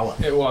set the power.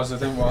 It was. I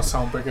didn't want to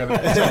sound big at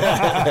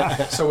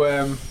it.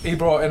 So he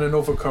brought in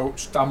another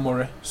coach, Dan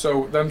Murray.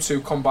 So them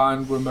two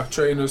combined were my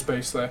trainers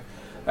basically,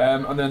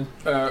 and then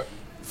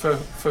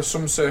for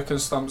some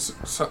circumstances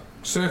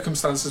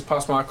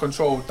past my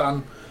control,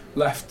 Dan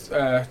left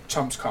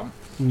Champs Camp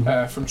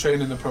from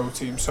training the pro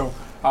team. So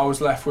I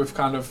was left with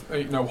kind of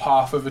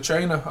half of a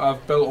trainer.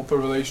 I've built up a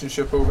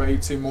relationship over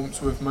 18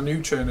 months with my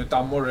new trainer,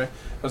 Dan Murray,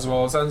 as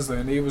well as Ensley,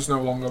 and he was no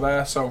longer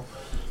there. So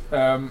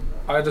I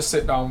had to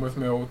sit down with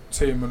my old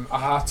team, and I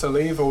had to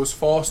leave. I was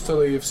forced to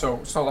leave,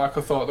 so it's not like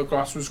I thought the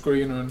grass was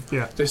greener and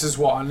this is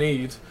what I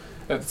need.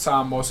 At the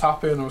time I was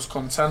happy and I was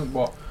content,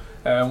 but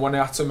when I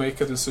had to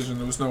make a decision,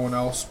 there was no one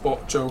else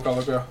but Joe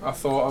Gallagher I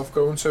thought of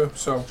going to.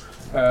 So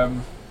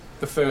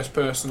the first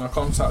person I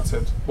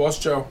contacted was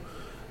Joe.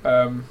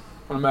 I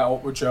met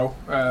up with Joe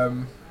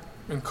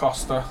in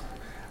Costa,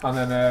 and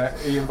then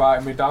he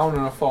invited me down,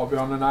 and I thought it'd be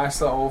on a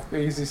nice little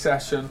easy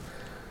session.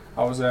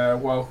 I was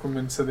welcomed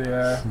into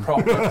the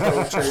proper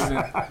pro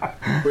training,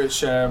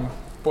 which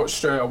but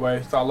straight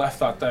away I left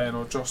that day and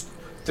I just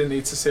didn't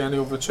need to see any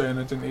other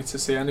trainer, didn't need to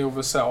see any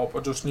other setup.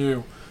 I just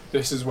knew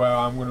this is where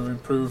I'm going to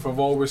improve. I've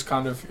always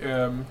kind of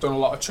done a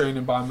lot of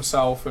training by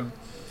myself and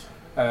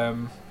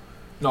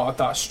not had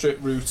that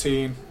strict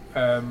routine.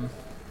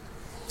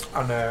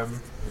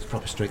 It's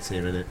proper strict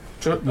here, isn't it?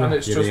 And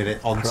it's you just need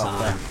it on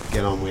time,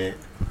 get on with it.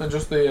 And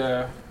just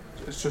the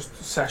it's just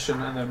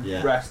session and then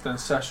rest and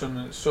session,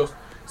 and it's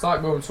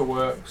like going to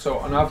work. So,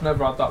 and I've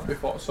never had that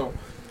before. So,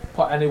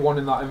 put anyone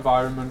in that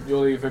environment,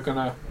 you're either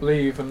gonna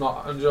leave and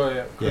not enjoy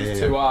it because it's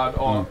too hard,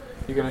 or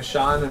you're gonna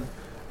shine.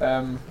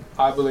 And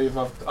I believe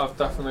I've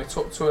definitely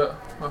took to it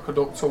like a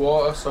duck to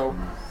water. So,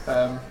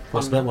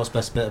 what's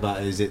best bit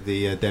about it? Is it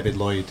the David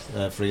Lloyd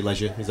free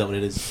leisure? Is that what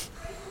it is?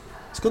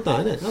 It's good,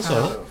 that, isn't it?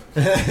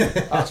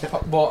 That's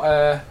alright.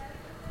 But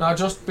now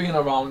just being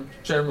around,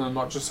 generally, I'm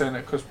not just saying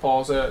it because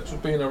Paul's here,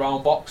 just being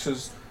around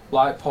boxers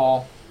like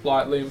Paul,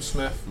 like Liam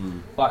Smith,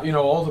 like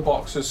all the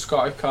boxers,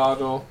 Scotty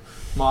Cardo,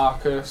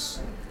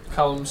 Marcus,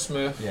 Callum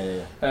Smith,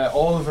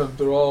 all of them,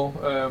 they're all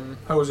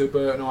Jose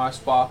Burton, who I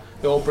spar,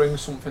 they all bring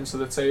something to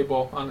the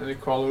table. Anthony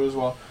Crawler as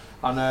well.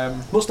 And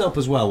must help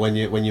as well when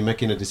you're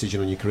making a decision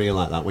on your career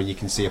like that, when you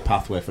can see a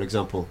pathway. For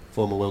example,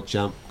 former world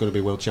champ, going to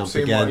be world champ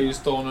again. What he's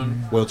done,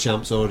 and world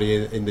champ's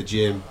already in the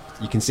gym.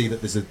 You can see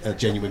that there's a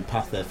genuine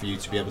path there for you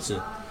to be able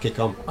to kick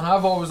on. And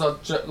I've always had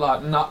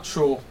like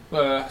natural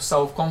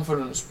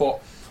self-confidence,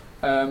 but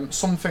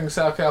some things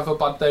say, okay, I have a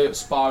bad day at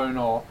sparring,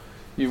 or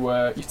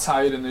you're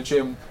tired in the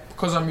gym.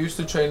 Because I'm used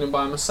to training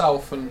by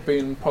myself and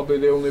being probably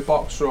the only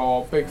boxer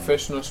or big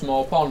fish in a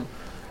small pond,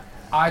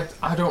 I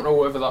don't know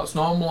whether that's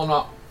normal or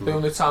not. The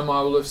only time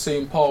I will have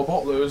seen Paul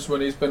Butler is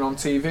when he's been on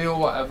TV or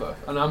whatever,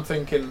 and I'm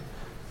thinking,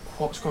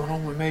 what's going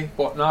on with me?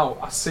 But now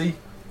I see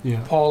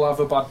Paul have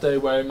a bad day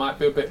where he might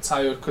be a bit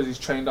tired because he's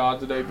trained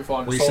hard the day before,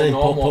 and what it's are you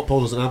all saying? normal.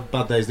 Paul doesn't have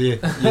bad days, do you?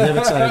 You're never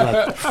tired,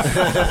 lad.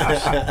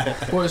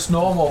 But it's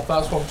normal,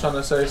 that's what I'm trying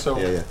to say. So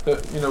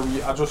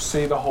that, I just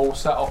see the whole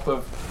setup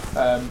of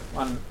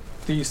and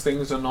these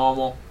things are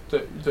normal.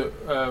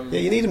 You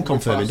need them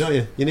confirming, don't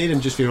you? You need them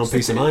just for your own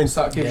peace of mind.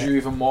 That gives you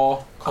even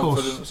more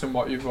confidence in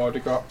what you've already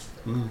got.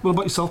 What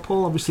about yourself,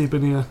 Paul? Obviously you've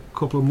been here a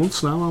couple of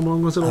months now. How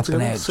long was it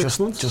altogether? 6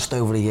 months? Just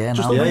over a year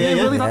now.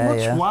 Really that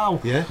much? Wow.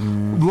 Yeah.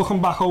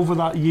 Looking back over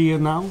that year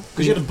now,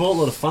 because you had a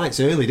boatload of fights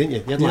early, didn't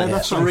you? You had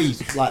like three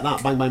like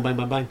that, bang, bang, bang,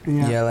 bang,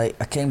 bang. Yeah, like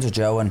I came to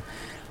Joe and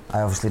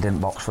I obviously didn't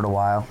box for a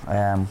while.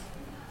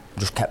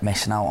 Just kept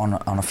missing out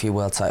on a few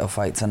world title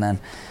fights, and then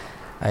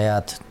I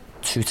had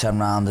 2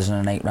 10-rounders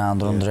and an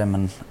 8-rounder under him,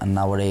 and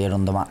now we're here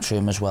under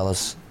Matchroom as well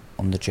as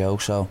under Joe.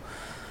 So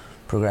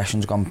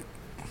progression's gone.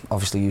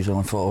 Obviously, usually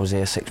I thought I was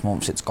here 6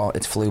 months.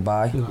 It's flew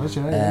by.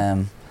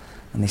 And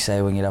they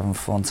say when you're having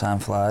fun, time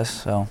flies.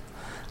 So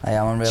I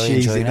am. I'm really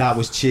enjoying it. That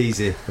was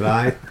cheesy,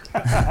 right?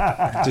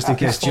 Just in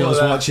case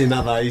Joe's watching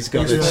that he's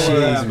got the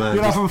cheese, man.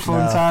 You're having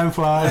fun, time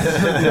flies.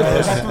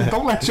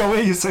 Don't let Joe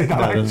hear you say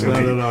that.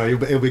 No.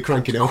 He'll be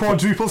cranking it up.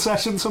 Quadruple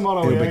session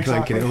tomorrow. He'll be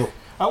cranking it up.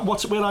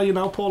 Where are you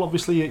now, Paul?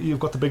 Obviously, you've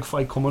got the big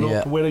fight coming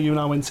up. Where are you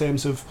now in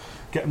terms of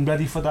getting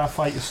ready for that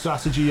fight, your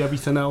strategy,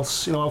 everything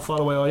else? How far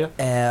away are you?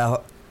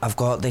 I've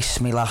got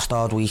my last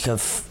hard week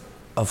of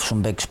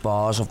some big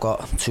spars. I've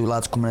got 2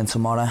 lads coming in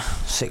tomorrow,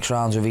 6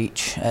 rounds of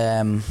each.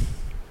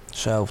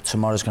 So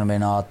tomorrow's going to be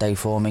an hard day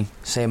for me.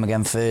 Same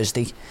again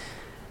Thursday.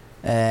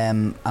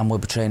 And we'll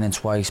be training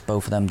twice,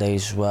 both of them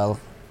days as well,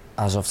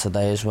 as of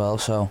today as well.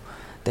 So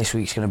this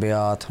week's going to be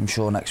hard. I'm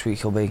sure next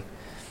week will be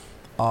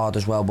hard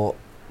as well, but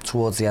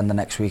towards the end of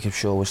next week I'm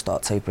sure we'll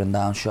start tapering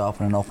down,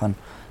 sharpening up, and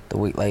the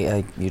week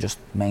later you're just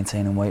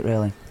maintaining weight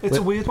really. It's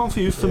a weird one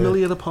for you,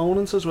 familiar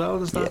opponents as well.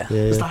 Does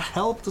that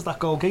help? Does that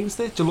go against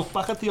it? Do you look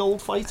back at the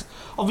old fight?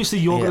 Obviously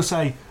you're going to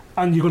say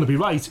and you're going to be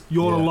right,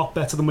 you're a Yeah. lot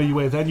better than where you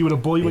were then. You were a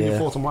boy when you Yeah.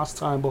 fought him last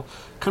time, but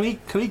can he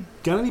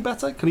get any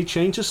better? Can he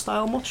change his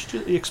style much? Do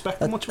you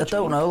expect much? I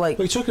don't know, like...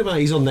 Well, you're talking about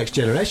he's on Next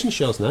Generation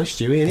shows now,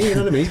 Stewie, and you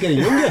know what I mean? He's getting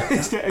younger.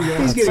 He's getting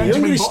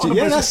younger, Stewie.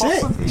 Yeah, that's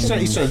it.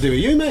 He's trying to do it,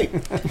 you, mate.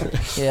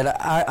 Yeah,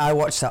 I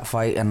watched that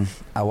fight and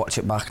I watch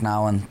it back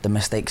now, and the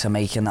mistakes I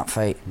make in that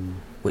fight,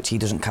 which he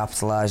doesn't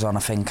capitalise on. I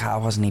think,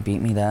 how hasn't he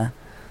beat me there?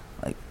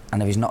 Like,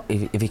 and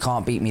if he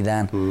can't beat me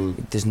then,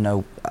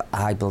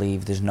 I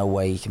believe there's no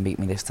way he can beat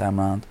me this time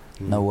round.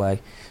 No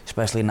way.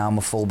 Especially now I'm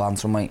a full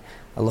bantamweight.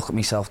 I look at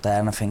myself there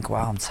and I think,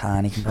 wow, I'm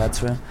tiny compared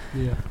to him.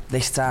 Yeah.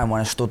 This time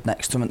when I stood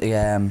next to him at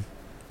the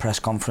press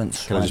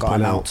conference, Can I when just got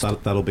point announced,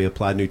 out that'll be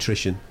applied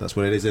nutrition? That's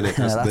what it is, isn't it?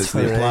 That's, Yeah, that's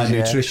what the it applied is,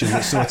 yeah. nutrition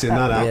that's sorting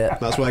that out. Yeah.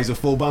 That's why he's a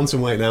full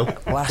bantamweight now.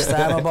 last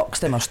time I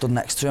boxed him, I stood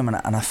next to him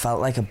and I felt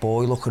like a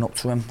boy looking up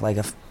to him. Like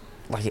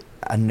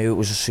I knew it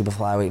was a super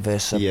flyweight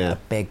versus a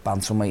big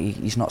bantamweight.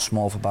 He's not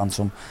small for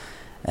bantam.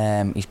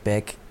 He's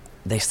big.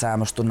 This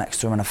time I stood next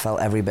to him and I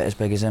felt every bit as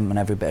big as him and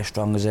every bit as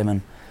strong as him,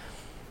 and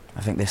I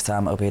think this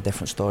time it'll be a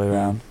different story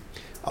around.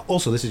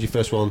 Also, this is your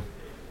first one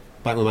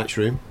back in the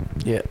matchroom.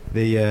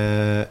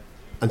 Yeah.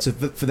 And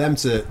for them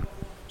to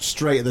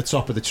straight at the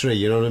top of the tree,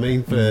 you know what I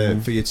mean?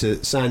 For you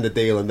to sign the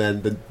deal and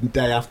then the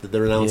day after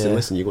they're announcing,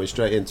 listen, you're going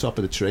straight in top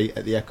of the tree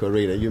at the Echo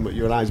Arena.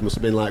 Your eyes must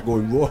have been like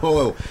going,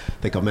 whoa! I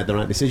think I've made the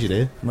right decision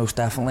here. Most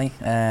definitely.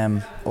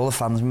 All the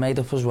fans were made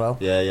up as well.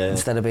 Yeah.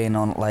 Instead of being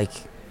on like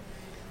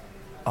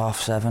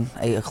 7:30,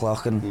 8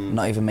 o'clock and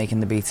not even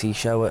making the BT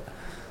show.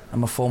 I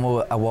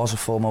was a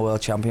former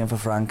world champion for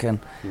Frank, and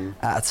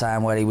at a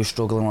time where he was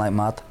struggling like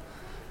mad.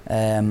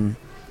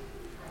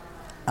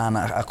 And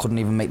I couldn't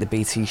even make the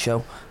BT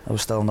show. I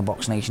was still on the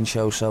Box Nation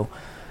show, so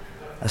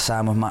I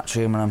signed with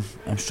Matchroom and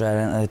I'm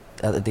straight in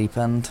at the deep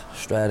end,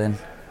 straight in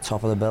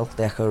top of the bill,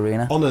 the Echo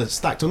Arena. On a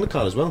stacked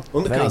undercard as well.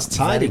 Undercard's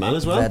tidy, man,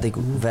 as well.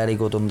 Very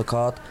good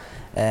undercard.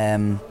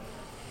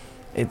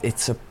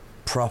 It's a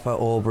proper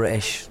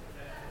all-British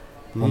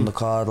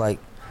undercard, like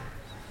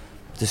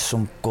there's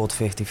some good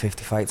 50-50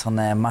 fights on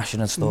there.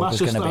 Mashing and Stalker's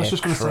going to be a cracker. I was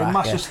just going to say,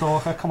 Masher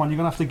Stalker, come on, you're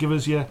going to have to give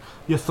us your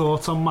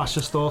thoughts on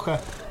Masher Stalker.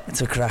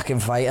 It's a cracking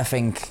fight, I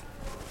think.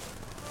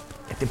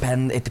 It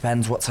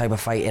depends what type of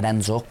fight it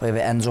ends up. If it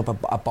ends up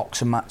a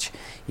boxing match,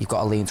 you've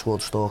got to lean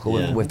towards Stalker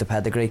with the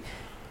pedigree.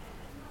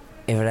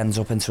 If it ends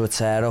up into a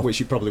tear-up, which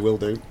you probably will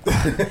do.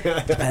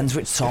 Depends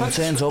which Tom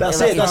turns up.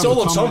 That's it, that's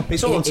all on Tom.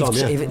 It's all on Tom,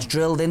 yeah. If it's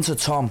drilled into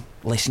Tom,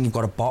 listen, you've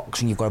got to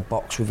box and you've got to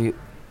box with you.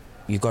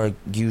 You've got to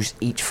use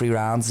each 3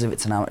 rounds as if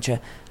it's an amateur.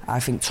 I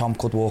think Tom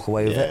could walk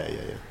away with it.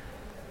 Yeah.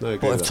 No,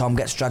 but if Tom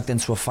gets dragged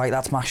into a fight,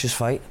 that's Masher's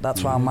fight.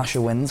 That's why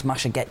Masher wins.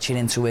 Masher gets you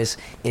into his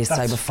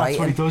type of fight. That's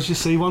what he does. You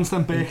see, once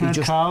them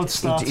Birkenhead crowds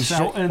start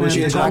shouting and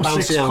the top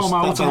 6 come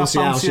out and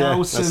bouncy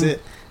house. That's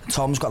it.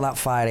 Tom's got that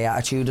fiery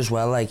attitude as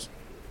well. Like,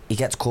 he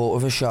gets caught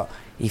with a shot,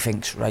 he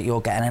thinks, right,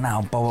 you're getting it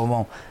now, boom, boom,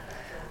 boom.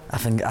 I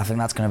think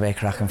that's going to be a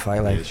cracking fight.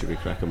 Like. Yeah, it should be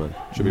cracking, man.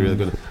 Should be really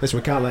good. Listen,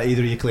 we can't let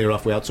either of you clear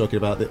off without talking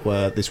about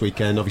this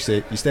weekend. Obviously,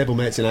 your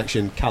stablemates in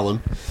action,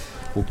 Callum.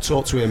 We'll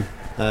talk to him.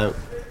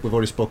 We've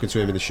already spoken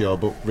to him in the show,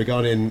 but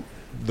regarding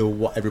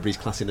what everybody's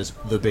classing as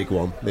the big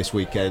one this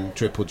weekend,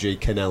 Triple G,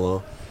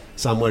 Canelo.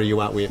 Sam, where are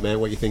you at with it, mate?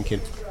 What are you thinking?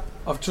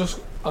 I'm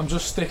just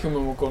sticking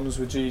with my guns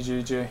with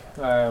GGG.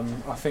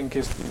 I think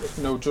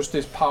just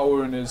his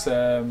power and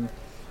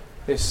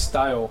his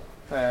style,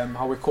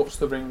 how he cuts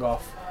the ring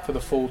off for the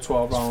full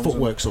 12 rounds. His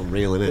footwork's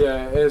unreal, isn't it?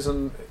 Yeah, it is,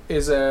 and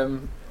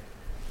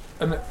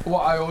what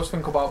I always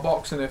think about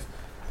boxing, if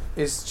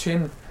his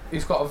chin,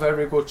 he's got a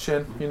very good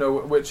chin,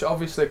 which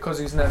obviously because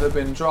he's never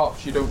been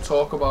dropped, you don't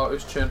talk about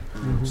his chin.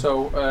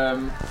 So,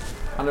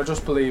 and I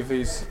just believe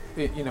he's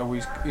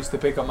the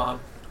bigger man.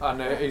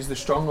 And he's the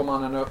stronger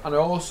man, and I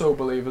also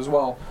believe as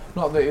well,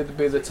 not that he'd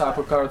be the type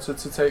of character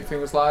to take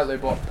things lightly,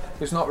 but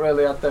he's not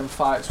really had them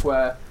fights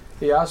where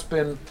he has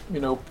been,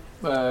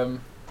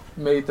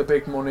 made the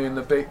big money and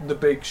the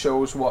big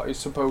shows what he's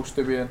supposed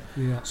to be in.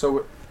 Yeah.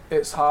 So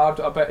it's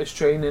hard. I bet his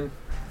training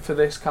for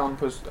this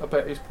camp I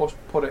bet he's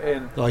put it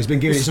in. Oh, he's been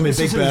giving it something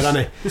big bird, hasn't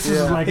he? This is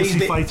his legacy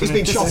fight. He's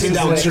been chopping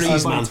down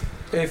trees, man.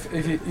 If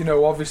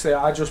obviously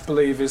I just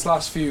believe his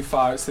last few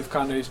fights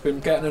he's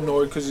been getting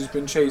annoyed because he's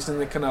been chasing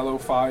the Canelo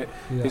fight,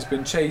 he's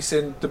been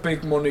chasing the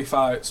big money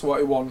fights, what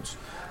he wants,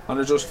 and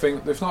I just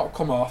think they've not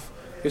come off.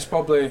 It's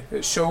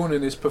shown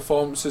in his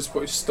performances,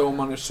 but he's still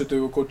managed to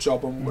do a good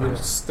job and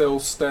still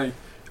stay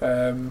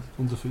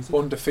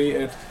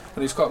undefeated.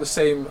 And he's got the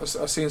same, I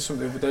seen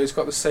something the other day, he's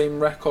got the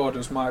same record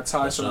as Mike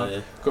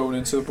Tyson going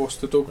into the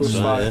Buster Douglas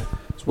fight.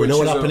 We know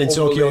what happened in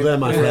Tokyo there,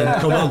 my friend.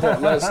 Come on.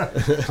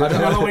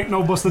 Canelo ain't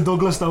no Buster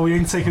Douglas though. He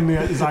ain't taking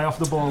his eye off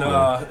the ball.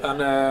 No,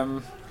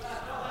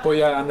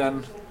 and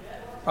then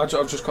I've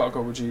just got to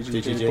go with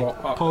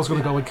GGG. Paul's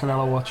going to go with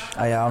Canelo watch.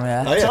 I am,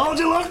 yeah. I told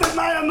you, look, didn't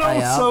I? I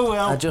know so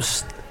well. I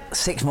just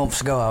 6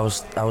 months ago I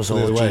was all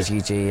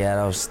GGG.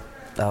 Yeah, I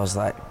was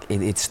like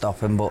he'd stop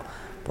him, but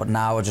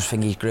now I just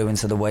think he grew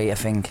into the weight. I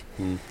think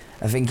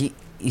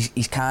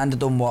he's kind of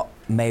done what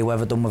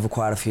Mayweather done with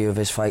quite a few of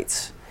his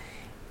fights.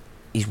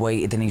 he's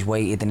waited and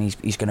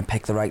he's going to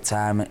pick the right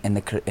time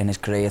in his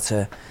career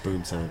to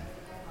boom time.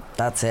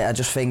 That's it. I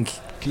just think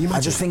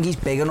he's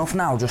big enough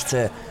now just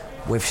to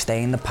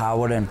withstand the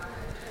power and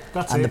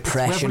the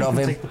pressure of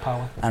him.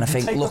 And I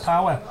think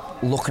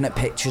looking at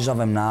pictures of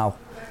him now,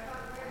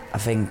 I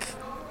think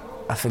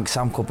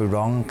Sam could be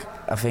wrong.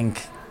 I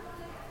think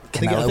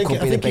Canelo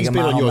could be the bigger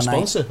man on the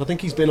night. I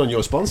think he's been on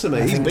your sponsor,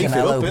 mate. He's beefing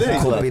up, isn't he?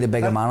 Could be the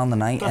bigger man on the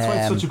night. That's why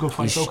it's such a good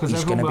fight, though, because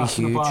everyone was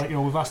asking about it.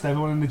 We've asked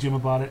everyone in the gym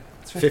about it.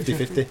 It's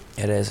 50-50.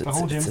 It is. The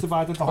whole gym's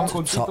divided. The whole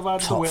country's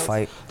divided. Top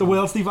fight. The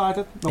world's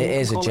divided. It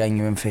is a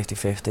genuine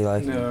 50-50.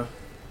 Like. Yeah.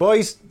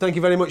 Boys, thank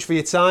you very much for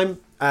your time.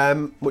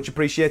 Much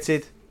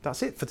appreciated.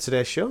 That's it for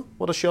today's show.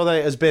 What a show that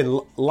it has been.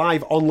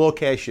 Live on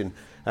location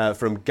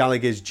from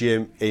Gallagher's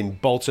Gym in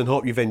Bolton.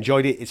 Hope you've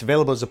enjoyed it. It's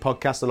available as a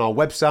podcast on our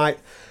website,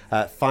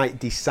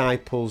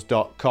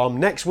 fightdisciples.com.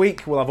 Next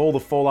week, we'll have all the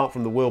fallout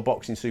from the World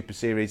Boxing Super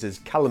Series as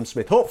Callum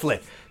Smith, hopefully,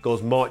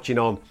 goes marching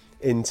on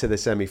into the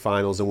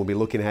semi-finals, and we'll be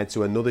looking ahead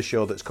to another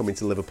show that's coming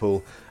to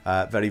Liverpool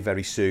very,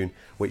 very soon,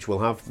 which will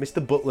have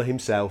Mr. Butler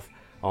himself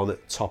on the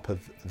top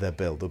of the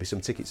bill. There'll be some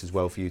tickets as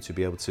well for you to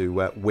be able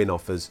to win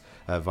offers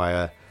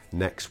via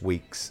next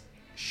week's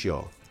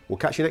show. We'll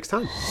catch you next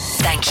time.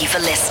 Thank you for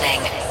listening.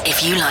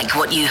 If you like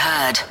what you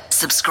heard,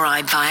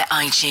 subscribe via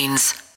iTunes.